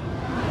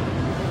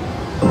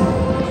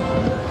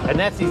 And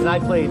that season I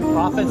played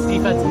offense,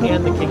 defense,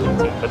 and the kicking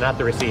team, but not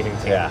the receiving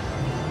team. Yeah.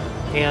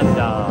 And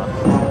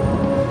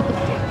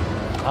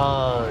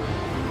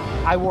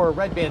I wore a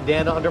red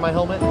bandana under my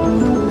helmet.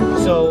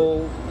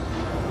 So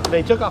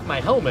they took off my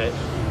helmet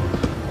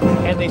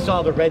and they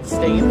saw the red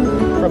stain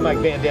from my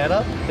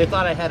bandana. They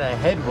thought I had a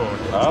head wound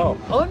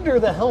under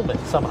the helmet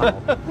somehow.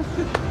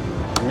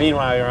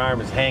 Meanwhile, your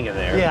arm is hanging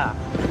there. Yeah,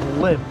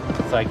 limp.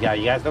 It's like, yeah,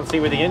 you guys don't see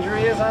where the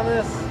injury is on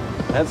this?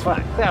 That's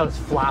fine. I was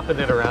flopping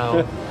it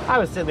around. I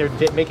was sitting there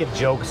making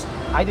jokes.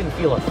 I didn't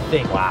feel a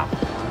thing. Wow.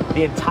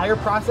 The entire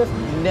process,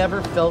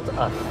 never felt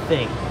a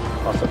thing.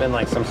 Must have been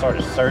like some sort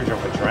of surge of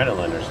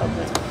adrenaline or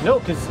something. No,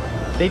 because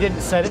they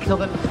didn't set it till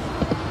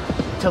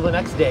the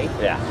next day.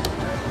 Yeah.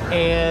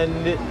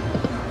 And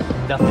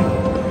nothing.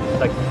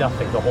 Like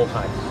nothing the whole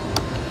time.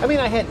 I mean,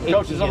 I had achy.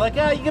 Coaches are like,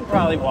 yeah, you could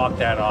probably walk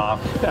that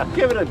off.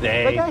 Give it a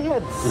day. Like, I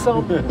had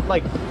some,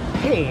 like,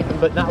 pain,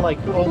 but not like,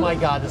 oh my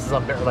God, this is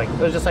unbearable. Like, it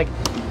was just like,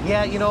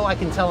 yeah, you know, I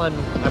can tell I'm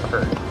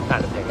hurt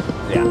kind of thing.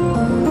 Yeah.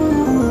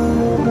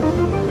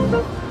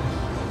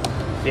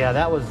 Yeah,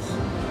 that was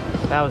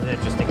an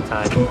interesting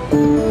time.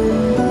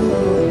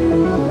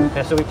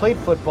 Yeah, so we played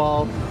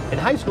football. In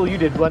high school, you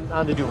went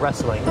on to do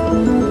wrestling.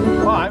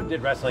 Well, I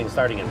did wrestling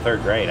starting in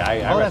 3rd grade.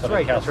 I wrestled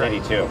in Cal City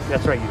too.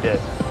 That's right, you did.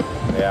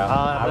 Yeah.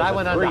 But I was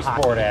went a on to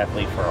three-sport hockey.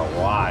 athlete for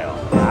a while.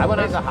 I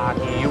went on to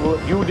hockey.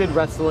 You did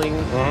wrestling.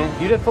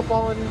 You did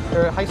football in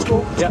high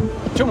school? Yep.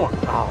 2 more.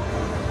 Oh,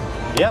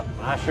 Yep,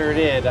 I sure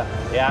did.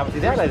 Yeah, I was see,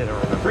 that I didn't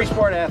remember.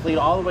 three-sport athlete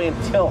all the way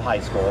until high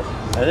school.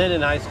 And then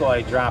in high school,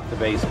 I dropped the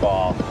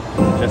baseball.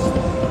 Just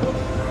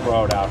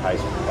rode out high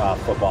school,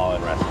 football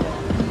and wrestling.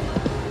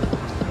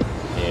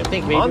 I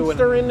think maybe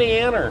Munster,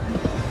 Indiana.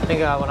 I think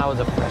when I was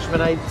a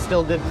freshman, I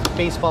still did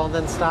baseball and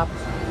then stopped.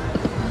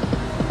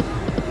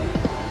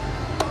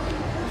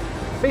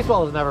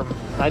 Baseball was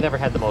I never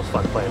had the most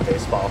fun playing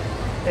baseball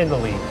in the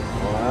league.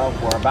 Well,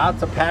 we're about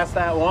to pass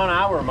that 1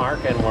 hour mark,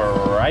 and we're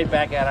right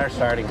back at our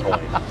starting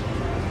point.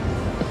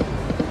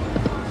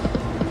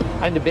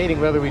 I'm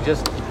debating whether we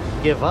just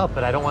give up,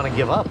 but I don't want to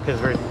give up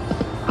because we're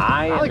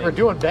we're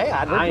doing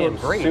bad. We're doing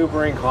great.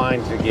 Super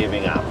inclined to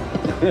giving up.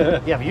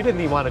 Yeah, but you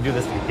didn't even want to do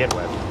this to begin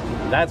with.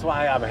 That's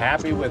why I'm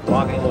happy with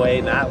walking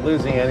away, not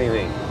losing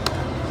anything.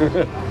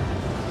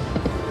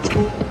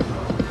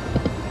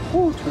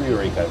 Woo, 2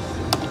 Eurekas.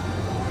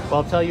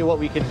 Well, I'll tell you what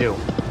we can do.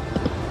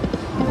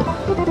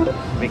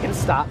 We can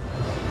stop,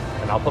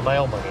 and I'll put my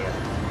own money in.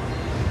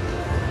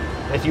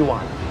 If you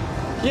want.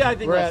 Yeah, I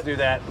think let's do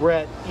that. We're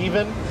at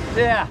even,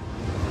 Yeah.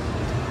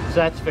 so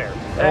that's fair.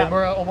 Yeah. And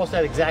we're almost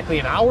at exactly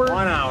an hour.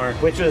 1 hour.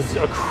 Which is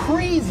a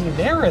crazy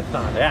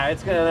marathon. Yeah,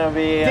 it's gonna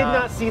be. Did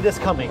not see this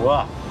coming.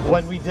 Well,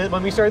 When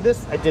we started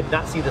this, I did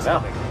not see this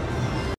coming.